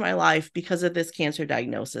come into my life because of this cancer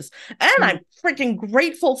diagnosis. And I'm freaking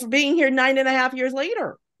grateful for being here 9.5 years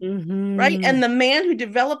later. Right. And the man who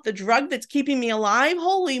developed the drug that's keeping me alive,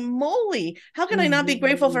 holy moly, how can I not be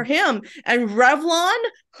grateful for him? And Revlon,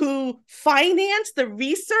 who financed the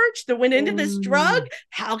research that went into this drug,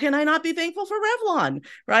 how can I not be thankful for Revlon?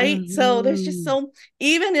 Right. So there's just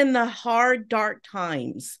even in the hard, dark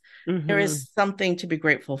times, there is something to be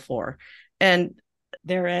grateful for. And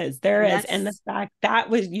there is. And the fact that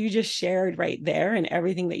you just shared right there, and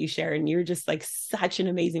everything that you shared, and you're just like such an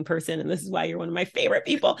amazing person. And this is why you're one of my favorite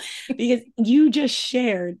people, because you just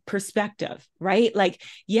shared perspective, right? Like,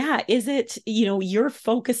 yeah, is it, you're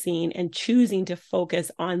focusing and choosing to focus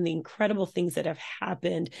on the incredible things that have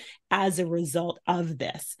happened as a result of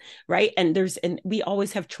this, right? And we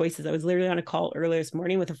always have choices. I was literally on a call earlier this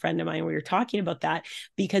morning with a friend of mine. We were talking about that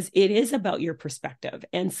because it is about your perspective.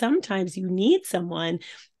 And sometimes you need someone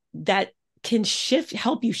that can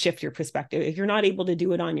help you shift your perspective. If you're not able to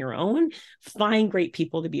do it on your own, find great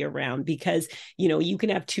people to be around, because, you can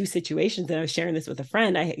have two situations. And I was sharing this with a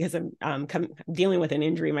friend, because I'm dealing with an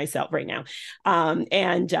injury myself right now.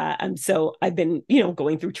 So I've been,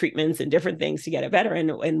 going through treatments and different things to get it better. And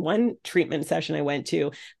in one treatment session I went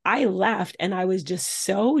to, I left and I was just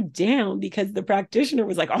so down because the practitioner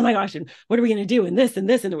was like, oh my gosh, and what are we going to do? And this and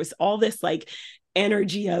this. And there was all this like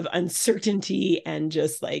energy of uncertainty, and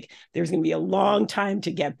just like there's going to be a long time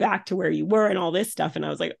to get back to where you were and all this stuff. And I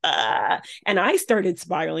was like, and I started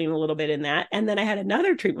spiraling a little bit in that. And then I had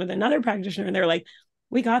another treatment with another practitioner, and they're like,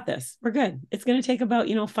 we got this. We're good. It's going to take about,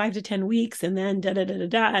 5 to 10 weeks, and then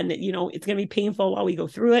and it's going to be painful while we go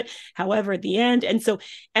through it. However, at the end.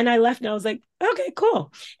 And I left and I was like, okay,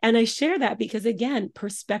 cool. And I share that because, again,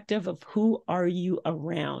 perspective of who are you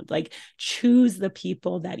around? Like, choose the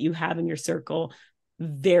people that you have in your circle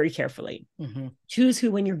very carefully. Choose who,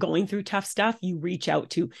 when you're going through tough stuff, you reach out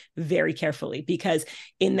to very carefully, because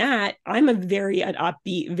in that, I'm a very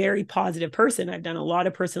upbeat, very positive person. I've done a lot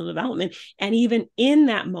of personal development. And even in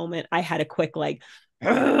that moment, I had a quick like,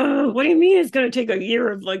 what do you mean it's going to take a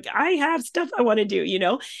year of like, I have stuff I want to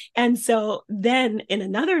do, And so then in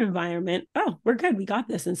another environment, oh, we're good. We got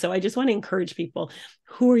this. And so I just want to encourage people,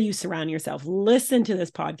 who are you surrounding yourself? Listen to this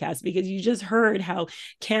podcast, because you just heard how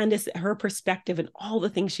Candace, her perspective and all the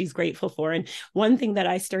things she's grateful for. And one thing that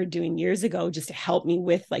I started doing years ago, just to help me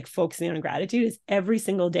with like focusing on gratitude, is every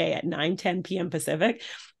single day at 9:10 p.m. Pacific,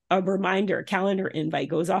 a reminder, a calendar invite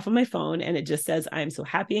goes off on my phone, and it just says, I'm so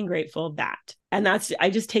happy and grateful that. And I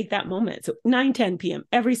just take that moment. So 9:10 p.m.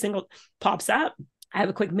 every single pops up. I have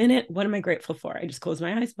a quick minute. What am I grateful for? I just close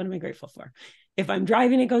my eyes. What am I grateful for? If I'm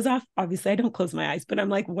driving, it goes off. Obviously, I don't close my eyes, but I'm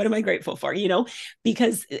like, what am I grateful for?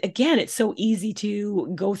 Because again, it's so easy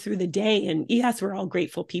to go through the day, and yes, we're all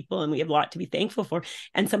grateful people and we have a lot to be thankful for.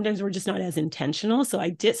 And sometimes we're just not as intentional. So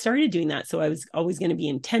I started doing that. So I was always going to be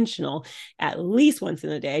intentional at least once in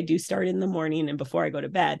the day. I do start in the morning and before I go to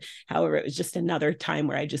bed. However, it was just another time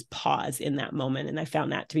where I just pause in that moment. And I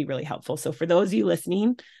found that to be really helpful. So for those of you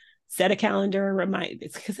listening, set a calendar,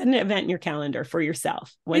 set an event in your calendar for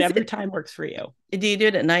yourself, whatever time works for you. Do you do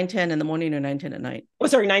it at 9:10 in the morning or 9:10 at night? Oh,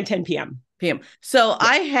 sorry, 9:10 p.m. So yeah.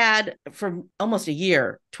 I had for almost a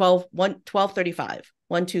year, 12:35,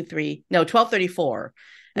 1, 2, 3, no, 12:34.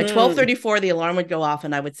 At 12:34, the alarm would go off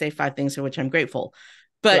and I would say 5 things for which I'm grateful.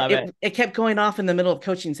 But it kept going off in the middle of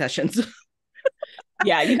coaching sessions.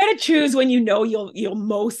 Yeah, you got to choose when you'll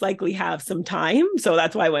most likely have some time. So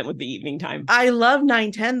that's why I went with the evening time. I love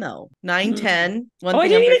 9:10 though. 9, Mm. 10. Oh, One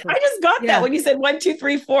thing I'm grateful. I just got that Yeah. when you said 1, 2,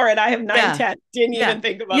 3, 4, and I have 9, Yeah. 10. Didn't Yeah. even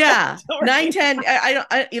think about that. Yeah. Sorry. 9, 10. I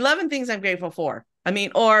don't 11 things I'm grateful for. I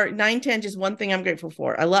mean, or 9, 10, just one thing I'm grateful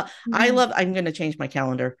for. I'm going to change my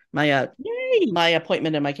calendar, Yay. my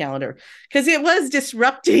appointment in my calendar, because it was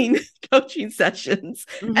disrupting coaching sessions.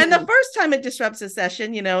 And the Mm-hmm. first time it disrupts a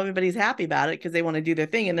session, everybody's happy about it because they want to do their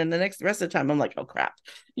thing. And then the rest of the time I'm like, oh crap,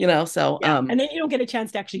 so Yeah. And then you don't get a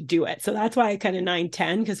chance to actually do it. So that's why I kind of 9,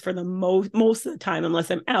 10, because for the most of the time,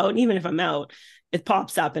 unless I'm out, and even if I'm out, it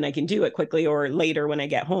pops up and I can do it quickly or later when I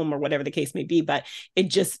get home or whatever the case may be. But it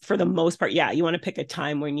just, for the most part, yeah, you want to pick a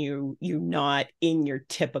time when you're not in your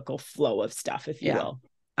typical flow of stuff, if you will.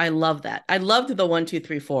 I love that. I loved the 1, 2,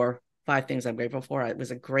 3, 4, 5 things I'm grateful for. It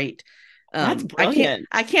was a great. That's brilliant.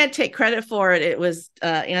 I can't take credit for it. It was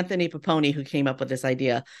Anthony Paponi who came up with this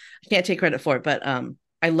idea. I can't take credit for it, but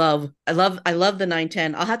I love the 9,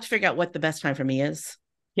 10. I'll have to figure out what the best time for me is.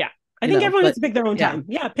 Yeah. I think everyone needs to pick their own time.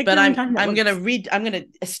 Yeah. Pick but your own time. I'm going to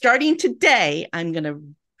starting today, I'm going to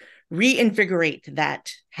reinvigorate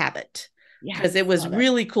that habit. Because it was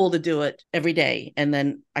really cool to do it every day. And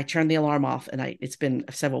then I turned the alarm off and it's been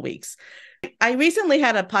several weeks. I recently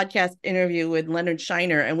had a podcast interview with Leonard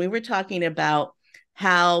Shiner, and we were talking about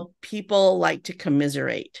how people like to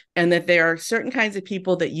commiserate and that there are certain kinds of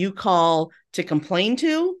people that you call to complain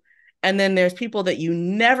to. And then there's people that you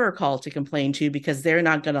never call to complain to because they're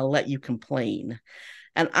not going to let you complain.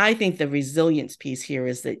 And I think the resilience piece here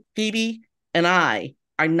is that Phoebe and I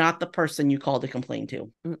are not the person you call to complain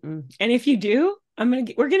to. Mm-mm. And if you do, we're going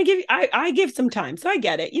to give you, I give some time. So I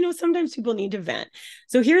get it. Sometimes people need to vent.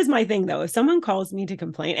 So here's my thing though. If someone calls me to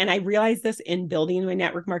complain, and I realized this in building my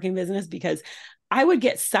network marketing business, because I would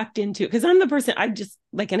get sucked into, because I'm the person, I just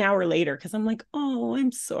like an hour later, because I'm like, oh,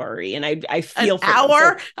 I'm sorry. And I feel an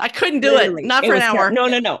hour. So I couldn't do it. Not for an hour. No,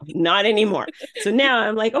 not anymore. So now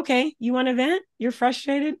I'm like, okay, you want to vent? You're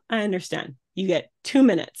frustrated. I understand. You get 2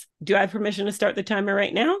 minutes. Do I have permission to start the timer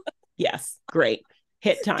right now? Yes. Great.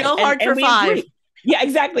 Hit time. Go hard for 5. Agree. Yeah,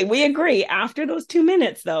 exactly. We agree. After those 2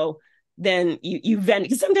 minutes, though, then you vent,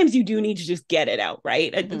 because sometimes you do need to just get it out,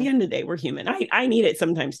 right? At the end of the day, we're human. I need it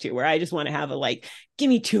sometimes too, where I just want to have give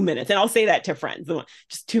me 2 minutes. And I'll say that to friends,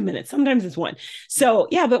 just 2 minutes. Sometimes it's 1. So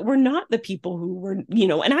yeah, but we're not the people who were,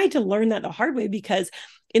 and I had to learn that the hard way, because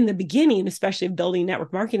in the beginning, especially of building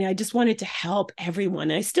network marketing, I just wanted to help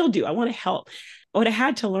everyone. And I still do. I want to help. What I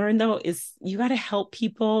had to learn though, is you got to help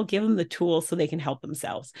people, give them the tools so they can help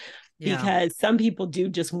themselves. Yeah. Because some people do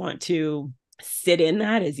just want to sit in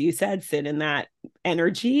that, as you said, sit in that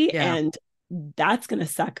energy. Yeah. And that's going to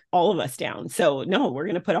suck all of us down. So no, we're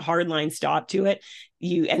going to put a hard line stop to it.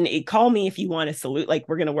 Call me if you want to salute,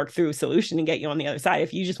 we're going to work through a solution and get you on the other side.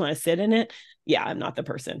 If you just want to sit in it, yeah, I'm not the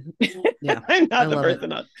person. Yeah. I'm not the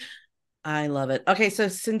person. I love it. Okay. So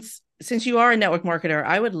since you are a network marketer,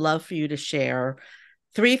 I would love for you to share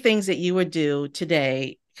 3 things that you would do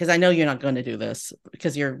today, because I know you're not going to do this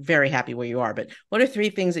because you're very happy where you are, but what are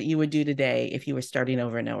 3 things that you would do today if you were starting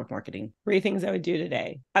over in network marketing? 3 things I would do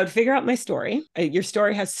today. I would figure out my story. Your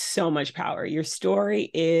story has so much power. Your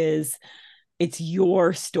story it's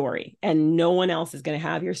your story, and no one else is going to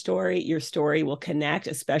have your story. Your story will connect,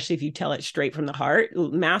 especially if you tell it straight from the heart.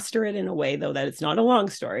 Master it in a way, though, that it's not a long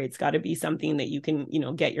story. It's got to be something that you can,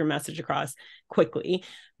 get your message across quickly.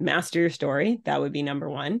 Master your story. That would be number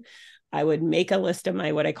 1. I would make a list of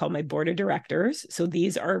what I call my board of directors. So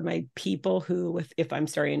these are my people who, if I'm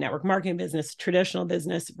starting a network marketing business, traditional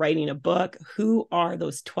business, writing a book, who are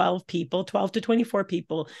those 12 to 24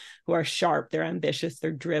 people who are sharp, they're ambitious,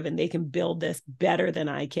 they're driven, they can build this better than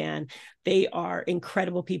I can. They are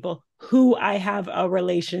incredible people who I have a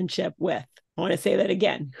relationship with. I want to say that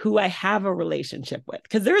again, who I have a relationship with,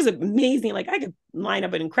 because there's amazing, I could line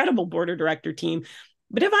up an incredible board of director team,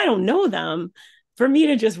 but if I don't know them, for me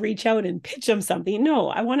to just reach out and pitch them something, no,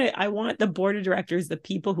 I want the board of directors, the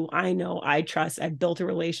people who I know, I trust, I've built a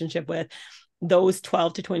relationship with. Those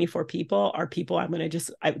 12 to 24 people are people I'm going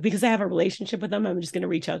to because I have a relationship with them, I'm just going to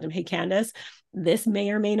reach out to them. Hey, Candace, this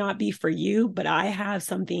may or may not be for you, but I have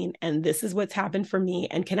something and this is what's happened for me.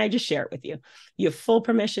 And can I just share it with you? You have full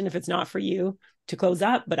permission if it's not for you to close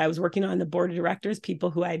up, but I was working on the board of directors, people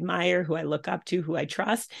who I admire, who I look up to, who I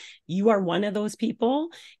trust. You are one of those people.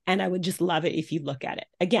 And I would just love it if you look at it.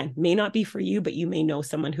 Again, may not be for you, but you may know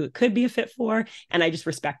someone who it could be a fit for. And I just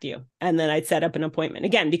respect you. And then I'd set up an appointment.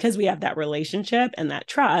 Again, because we have that relationship and that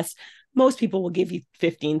trust, most people will give you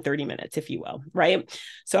 15, 30 minutes, if you will, right?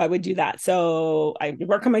 So I would do that. So I would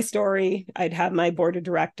work on my story. I'd have my board of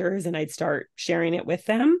directors and I'd start sharing it with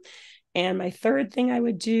them. And my third thing I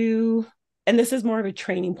would do, and this is more of a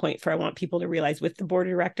training point for I want people to realize with the board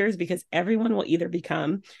of directors, because everyone will either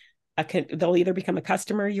become they'll either become a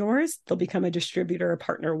customer of yours, they'll become a distributor, a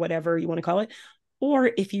partner, whatever you want to call it.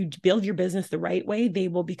 Or if you build your business the right way, they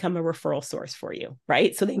will become a referral source for you,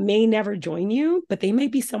 right? So they may never join you, but they may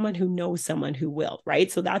be someone who knows someone who will,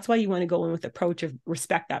 right? So that's why you want to go in with the approach of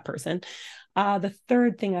respect that person. The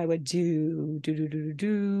third thing I would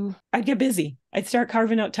I'd get busy. I'd start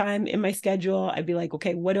carving out time in my schedule. I'd be like,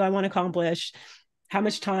 okay, what do I want to accomplish? How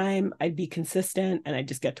much time? I'd be consistent, and I'd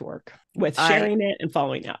just get to work with sharing it and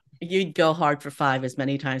following up. You'd go hard for 5 as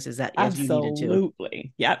many times as you needed to.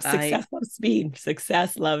 Absolutely. Yep. Success loves speed.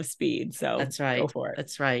 Success loves speed. So that's right. Go for it.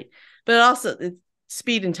 That's right. But also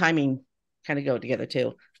speed and timing kind of go together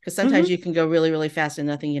too. Because sometimes you can go really, really fast and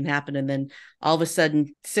nothing can happen. And then all of a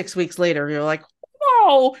sudden, 6 weeks later, you're like,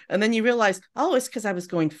 whoa. And then you realize, oh, it's because I was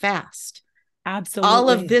going fast. Absolutely. All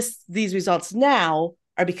of these results now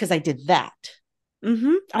are because I did that.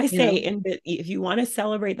 I say, if you want to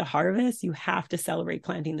celebrate the harvest, you have to celebrate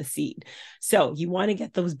planting the seed. So you want to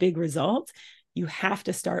get those big results, you have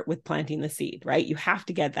to start with planting the seed, right? You have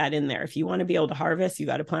to get that in there. If you want to be able to harvest, you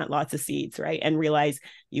got to plant lots of seeds, right? And realize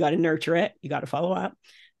you got to nurture it. You got to follow up.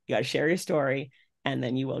 You got to share your story, and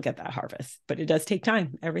then you will get that harvest. But it does take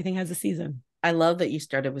time. Everything has a season. I love that you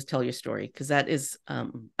started with tell your story, because that is,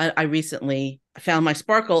 I recently found my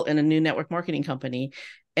sparkle in a new network marketing company.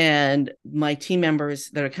 And my team members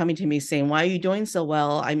that are coming to me saying, why are you doing so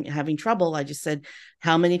well? I'm having trouble. I just said,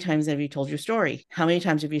 how many times have you told your story? How many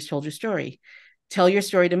times have you told your story? Tell your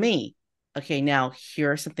story to me. Okay, now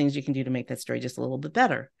here are some things you can do to make that story just a little bit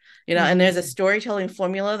better. And there's a storytelling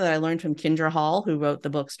formula that I learned from Kendra Hall, who wrote the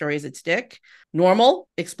book Stories That Stick. Normal,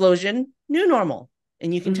 explosion, new normal.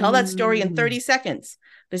 And you can tell that story in 30 seconds.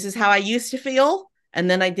 This is how I used to feel. And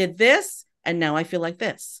then I did this. And now I feel like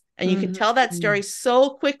this. And you can tell that story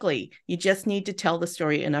so quickly. You just need to tell the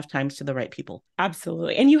story enough times to the right people.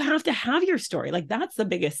 Absolutely. And you have to have your story. Like, that's the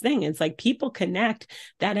biggest thing. It's like people connect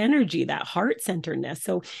that energy, that heart centeredness.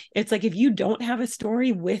 So it's like, if you don't have a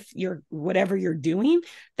story with your, whatever you're doing,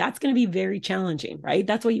 that's going to be very challenging, right?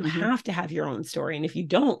 That's why you have to have your own story. And if you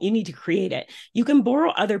don't, you need to create it. You can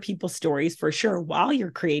borrow other people's stories for sure while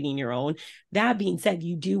you're creating your own. That being said,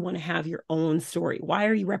 you do want to have your own story. Why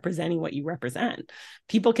are you representing what you represent?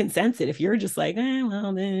 People can sense it. If you're just like, they're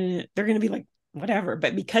going to be like, whatever.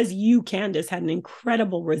 But because you, Candace, had an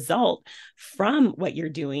incredible result from what you're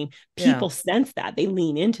doing, people sense that. They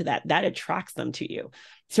lean into that. That attracts them to you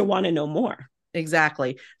to want to know more.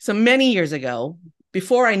 Exactly. So many years ago,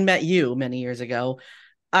 before I met you many years ago,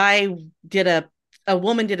 I did a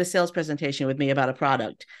woman did a sales presentation with me about a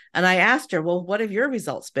product. And I asked her, well, what have your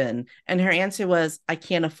results been? And her answer was, I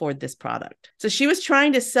can't afford this product. So she was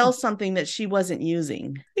trying to sell something that she wasn't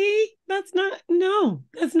using. See, that's not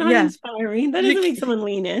inspiring. That doesn't make someone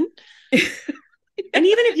lean in. And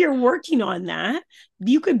even if you're working on that,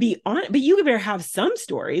 you could be on it, but you better have some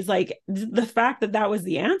stories. Like, the fact that was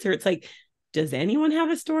the answer. It's like, does anyone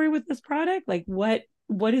have a story with this product? Like, what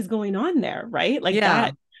is going on there? Right? Like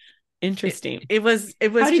that. Interesting. It was.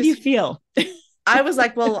 How did you feel? I was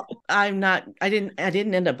like, well, I didn't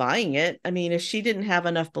end up buying it. I mean, if she didn't have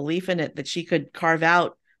enough belief in it that she could carve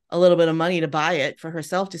out a little bit of money to buy it for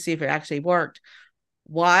herself to see if it actually worked,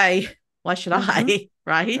 why should I?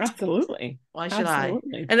 Right? Absolutely. Why should I?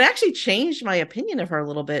 And it actually changed my opinion of her a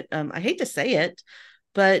little bit. I hate to say it,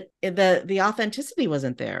 but the authenticity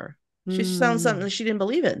wasn't there. She found something that she didn't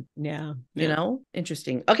believe in. Yeah.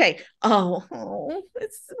 Interesting. Okay.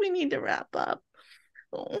 We need to wrap up.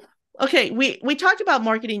 Okay. We talked about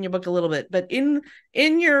marketing in your book a little bit, but in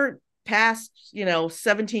your past,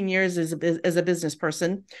 17 years as a business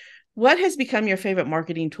person, what has become your favorite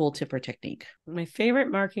marketing tool, tip, or technique? My favorite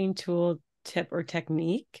marketing tool, tip, or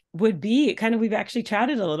technique would be we've actually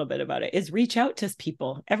chatted a little bit about it, is reach out to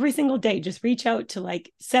people every single day. Just reach out to,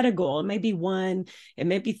 set a goal. It might be 1, it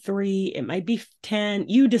might be 3, it might be 10.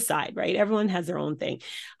 You decide, right? Everyone has their own thing.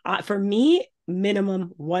 For me,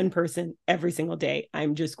 minimum 1 person every single day.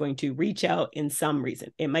 I'm just going to reach out in some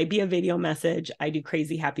reason. It might be a video message. I do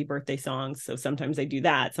crazy happy birthday songs. So sometimes I do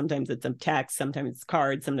that. Sometimes it's a text, sometimes it's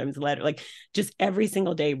cards, sometimes a letter. Just every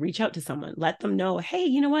single day, reach out to someone, let them know, hey,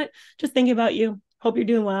 you know what? Just thinking about you. Hope you're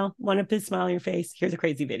doing well. Want to put a smile on your face. Here's a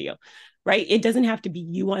crazy video, right? It doesn't have to be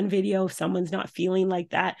you on video. If someone's not feeling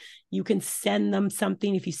like that, you can send them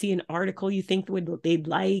something. If you see an article you think they'd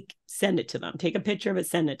like, send it to them. Take a picture of it,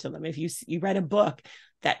 send it to them. If you read a book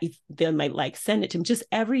that they might like, send it to them. Just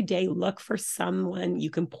every day, look for someone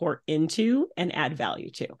you can pour into and add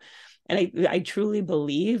value to. And I truly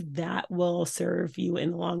believe that will serve you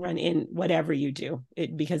in the long run in whatever you do,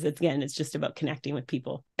 because it's just about connecting with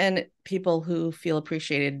people. And people who feel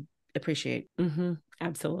appreciated, appreciate. Mm-hmm.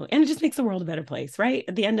 Absolutely. And it just makes the world a better place, right?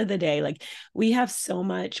 At the end of the day, like we have so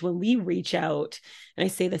much when we reach out, and I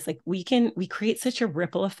say this, like we create such a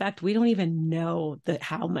ripple effect. We don't even know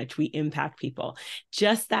how much we impact people.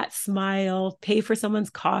 Just that smile, pay for someone's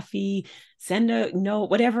coffee, send a note,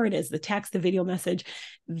 whatever it is, the text, the video message,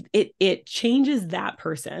 it changes that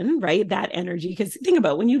person, right? That energy. Because think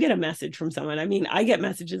about when you get a message from someone, I mean, I get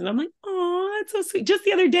messages and I'm like, oh, that's so sweet. Just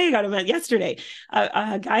the other day, yesterday,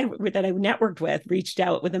 a guy that I networked with reached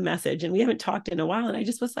out with a message, and we haven't talked in a while. And I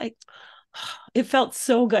just was like, it felt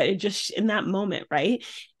so good. It just in that moment, right?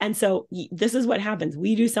 And so this is what happens.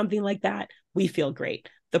 We do something like that, we feel great.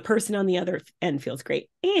 The person on the other end feels great.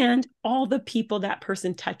 And all the people that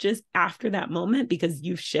person touches after that moment, because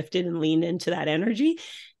you've shifted and leaned into that energy,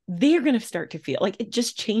 they're going to start to feel like it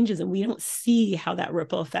just changes, and we don't see how that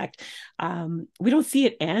ripple effect, we don't see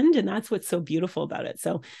it end. And that's what's so beautiful about it.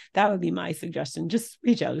 So that would be my suggestion. Just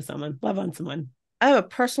reach out to someone, love on someone. I have a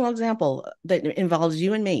personal example that involves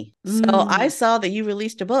you and me. So I saw that you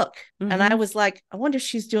released a book, and I was like, I wonder if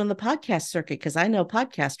she's doing the podcast circuit, because I know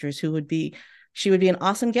podcasters she would be an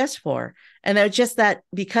awesome guest for. And it was just that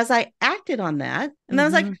because I acted on that, and I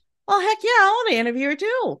was like, oh, heck yeah, I want to interview her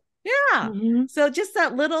too. Yeah. So just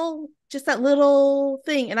that little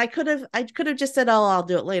thing. And I could have just said, oh, I'll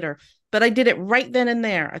do it later. But I did it right then and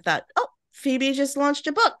there. I thought, oh, Phoebe just launched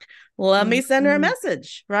a book. Let me send her a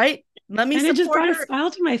message, right? Let me support it just brought her. a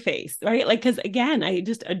smile to my face, right? Like, because again, I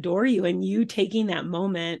just adore you, and you taking that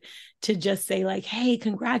moment to just say like, hey,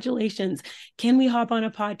 congratulations. Can we hop on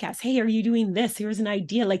a podcast? Hey, are you doing this? Here's an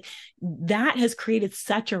idea. Like that has created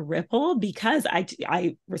such a ripple, because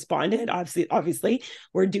I responded, obviously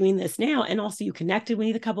we're doing this now. And also you connected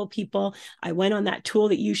with a couple of people. I went on that tool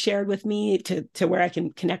that you shared with me to where I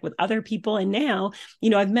can connect with other people. And now,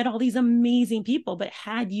 I've met all these amazing people, but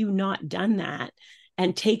had you not done that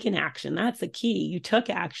and taken action, that's the key. You took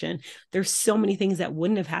action. There's so many things that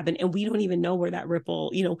wouldn't have happened. And we don't even know where that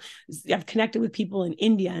ripple, I've connected with people in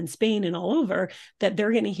India and Spain and all over, that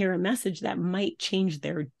they're going to hear a message that might change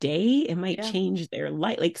their day. It might change their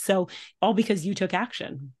life. Like, so all because you took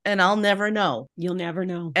action. And I'll never know. You'll never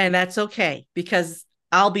know. And that's okay, because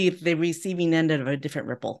I'll be the receiving end of a different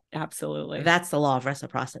ripple. Absolutely. That's the law of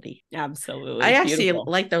reciprocity. Absolutely. I actually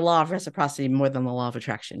like the law of reciprocity more than the law of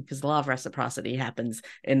attraction, because the law of reciprocity happens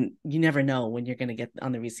and you never know when you're going to get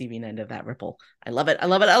on the receiving end of that ripple. I love it. I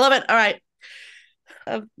love it. I love it. All right.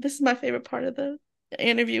 This is my favorite part of the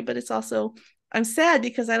interview, but it's also, I'm sad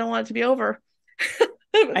because I don't want it to be over.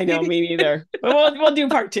 I know, me neither. But we'll do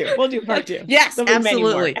part two. We'll do part two. Yes,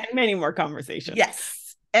 absolutely. Many more conversations. Yes.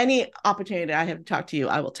 Any opportunity I have to talk to you,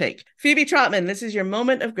 I will take. Phebe Trotman, this is your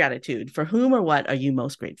moment of gratitude. For whom or what are you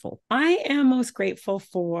most grateful? I am most grateful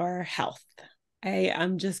for health. I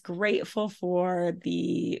am just grateful for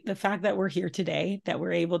the fact that we're here today, that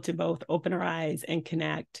we're able to both open our eyes and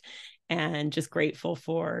connect, and just grateful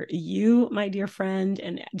for you, my dear friend,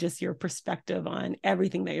 and just your perspective on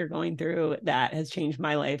everything that you're going through that has changed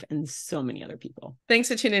my life and so many other people. Thanks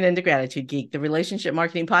for tuning in to Gratitude Geek, the relationship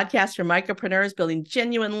marketing podcast for micropreneurs building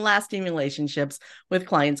genuine, lasting relationships with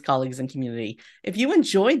clients, colleagues, and community. If you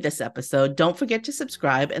enjoyed this episode, don't forget to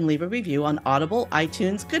subscribe and leave a review on Audible,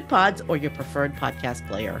 iTunes, Good Pods, or your preferred podcast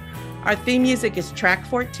player. Our theme music is Track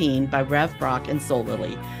 14 by Rev Brock and Soul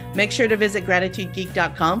Lily. Make sure to visit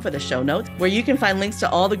gratitudegeek.com for the show notes, where you can find links to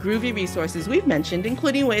all the groovy resources we've mentioned,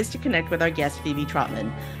 including ways to connect with our guest, Phebe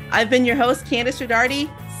Trotman. I've been your host, Candice Rodarty.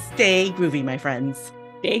 Stay groovy, my friends.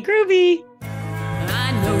 Stay groovy.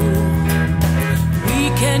 I know we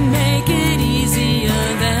can make it.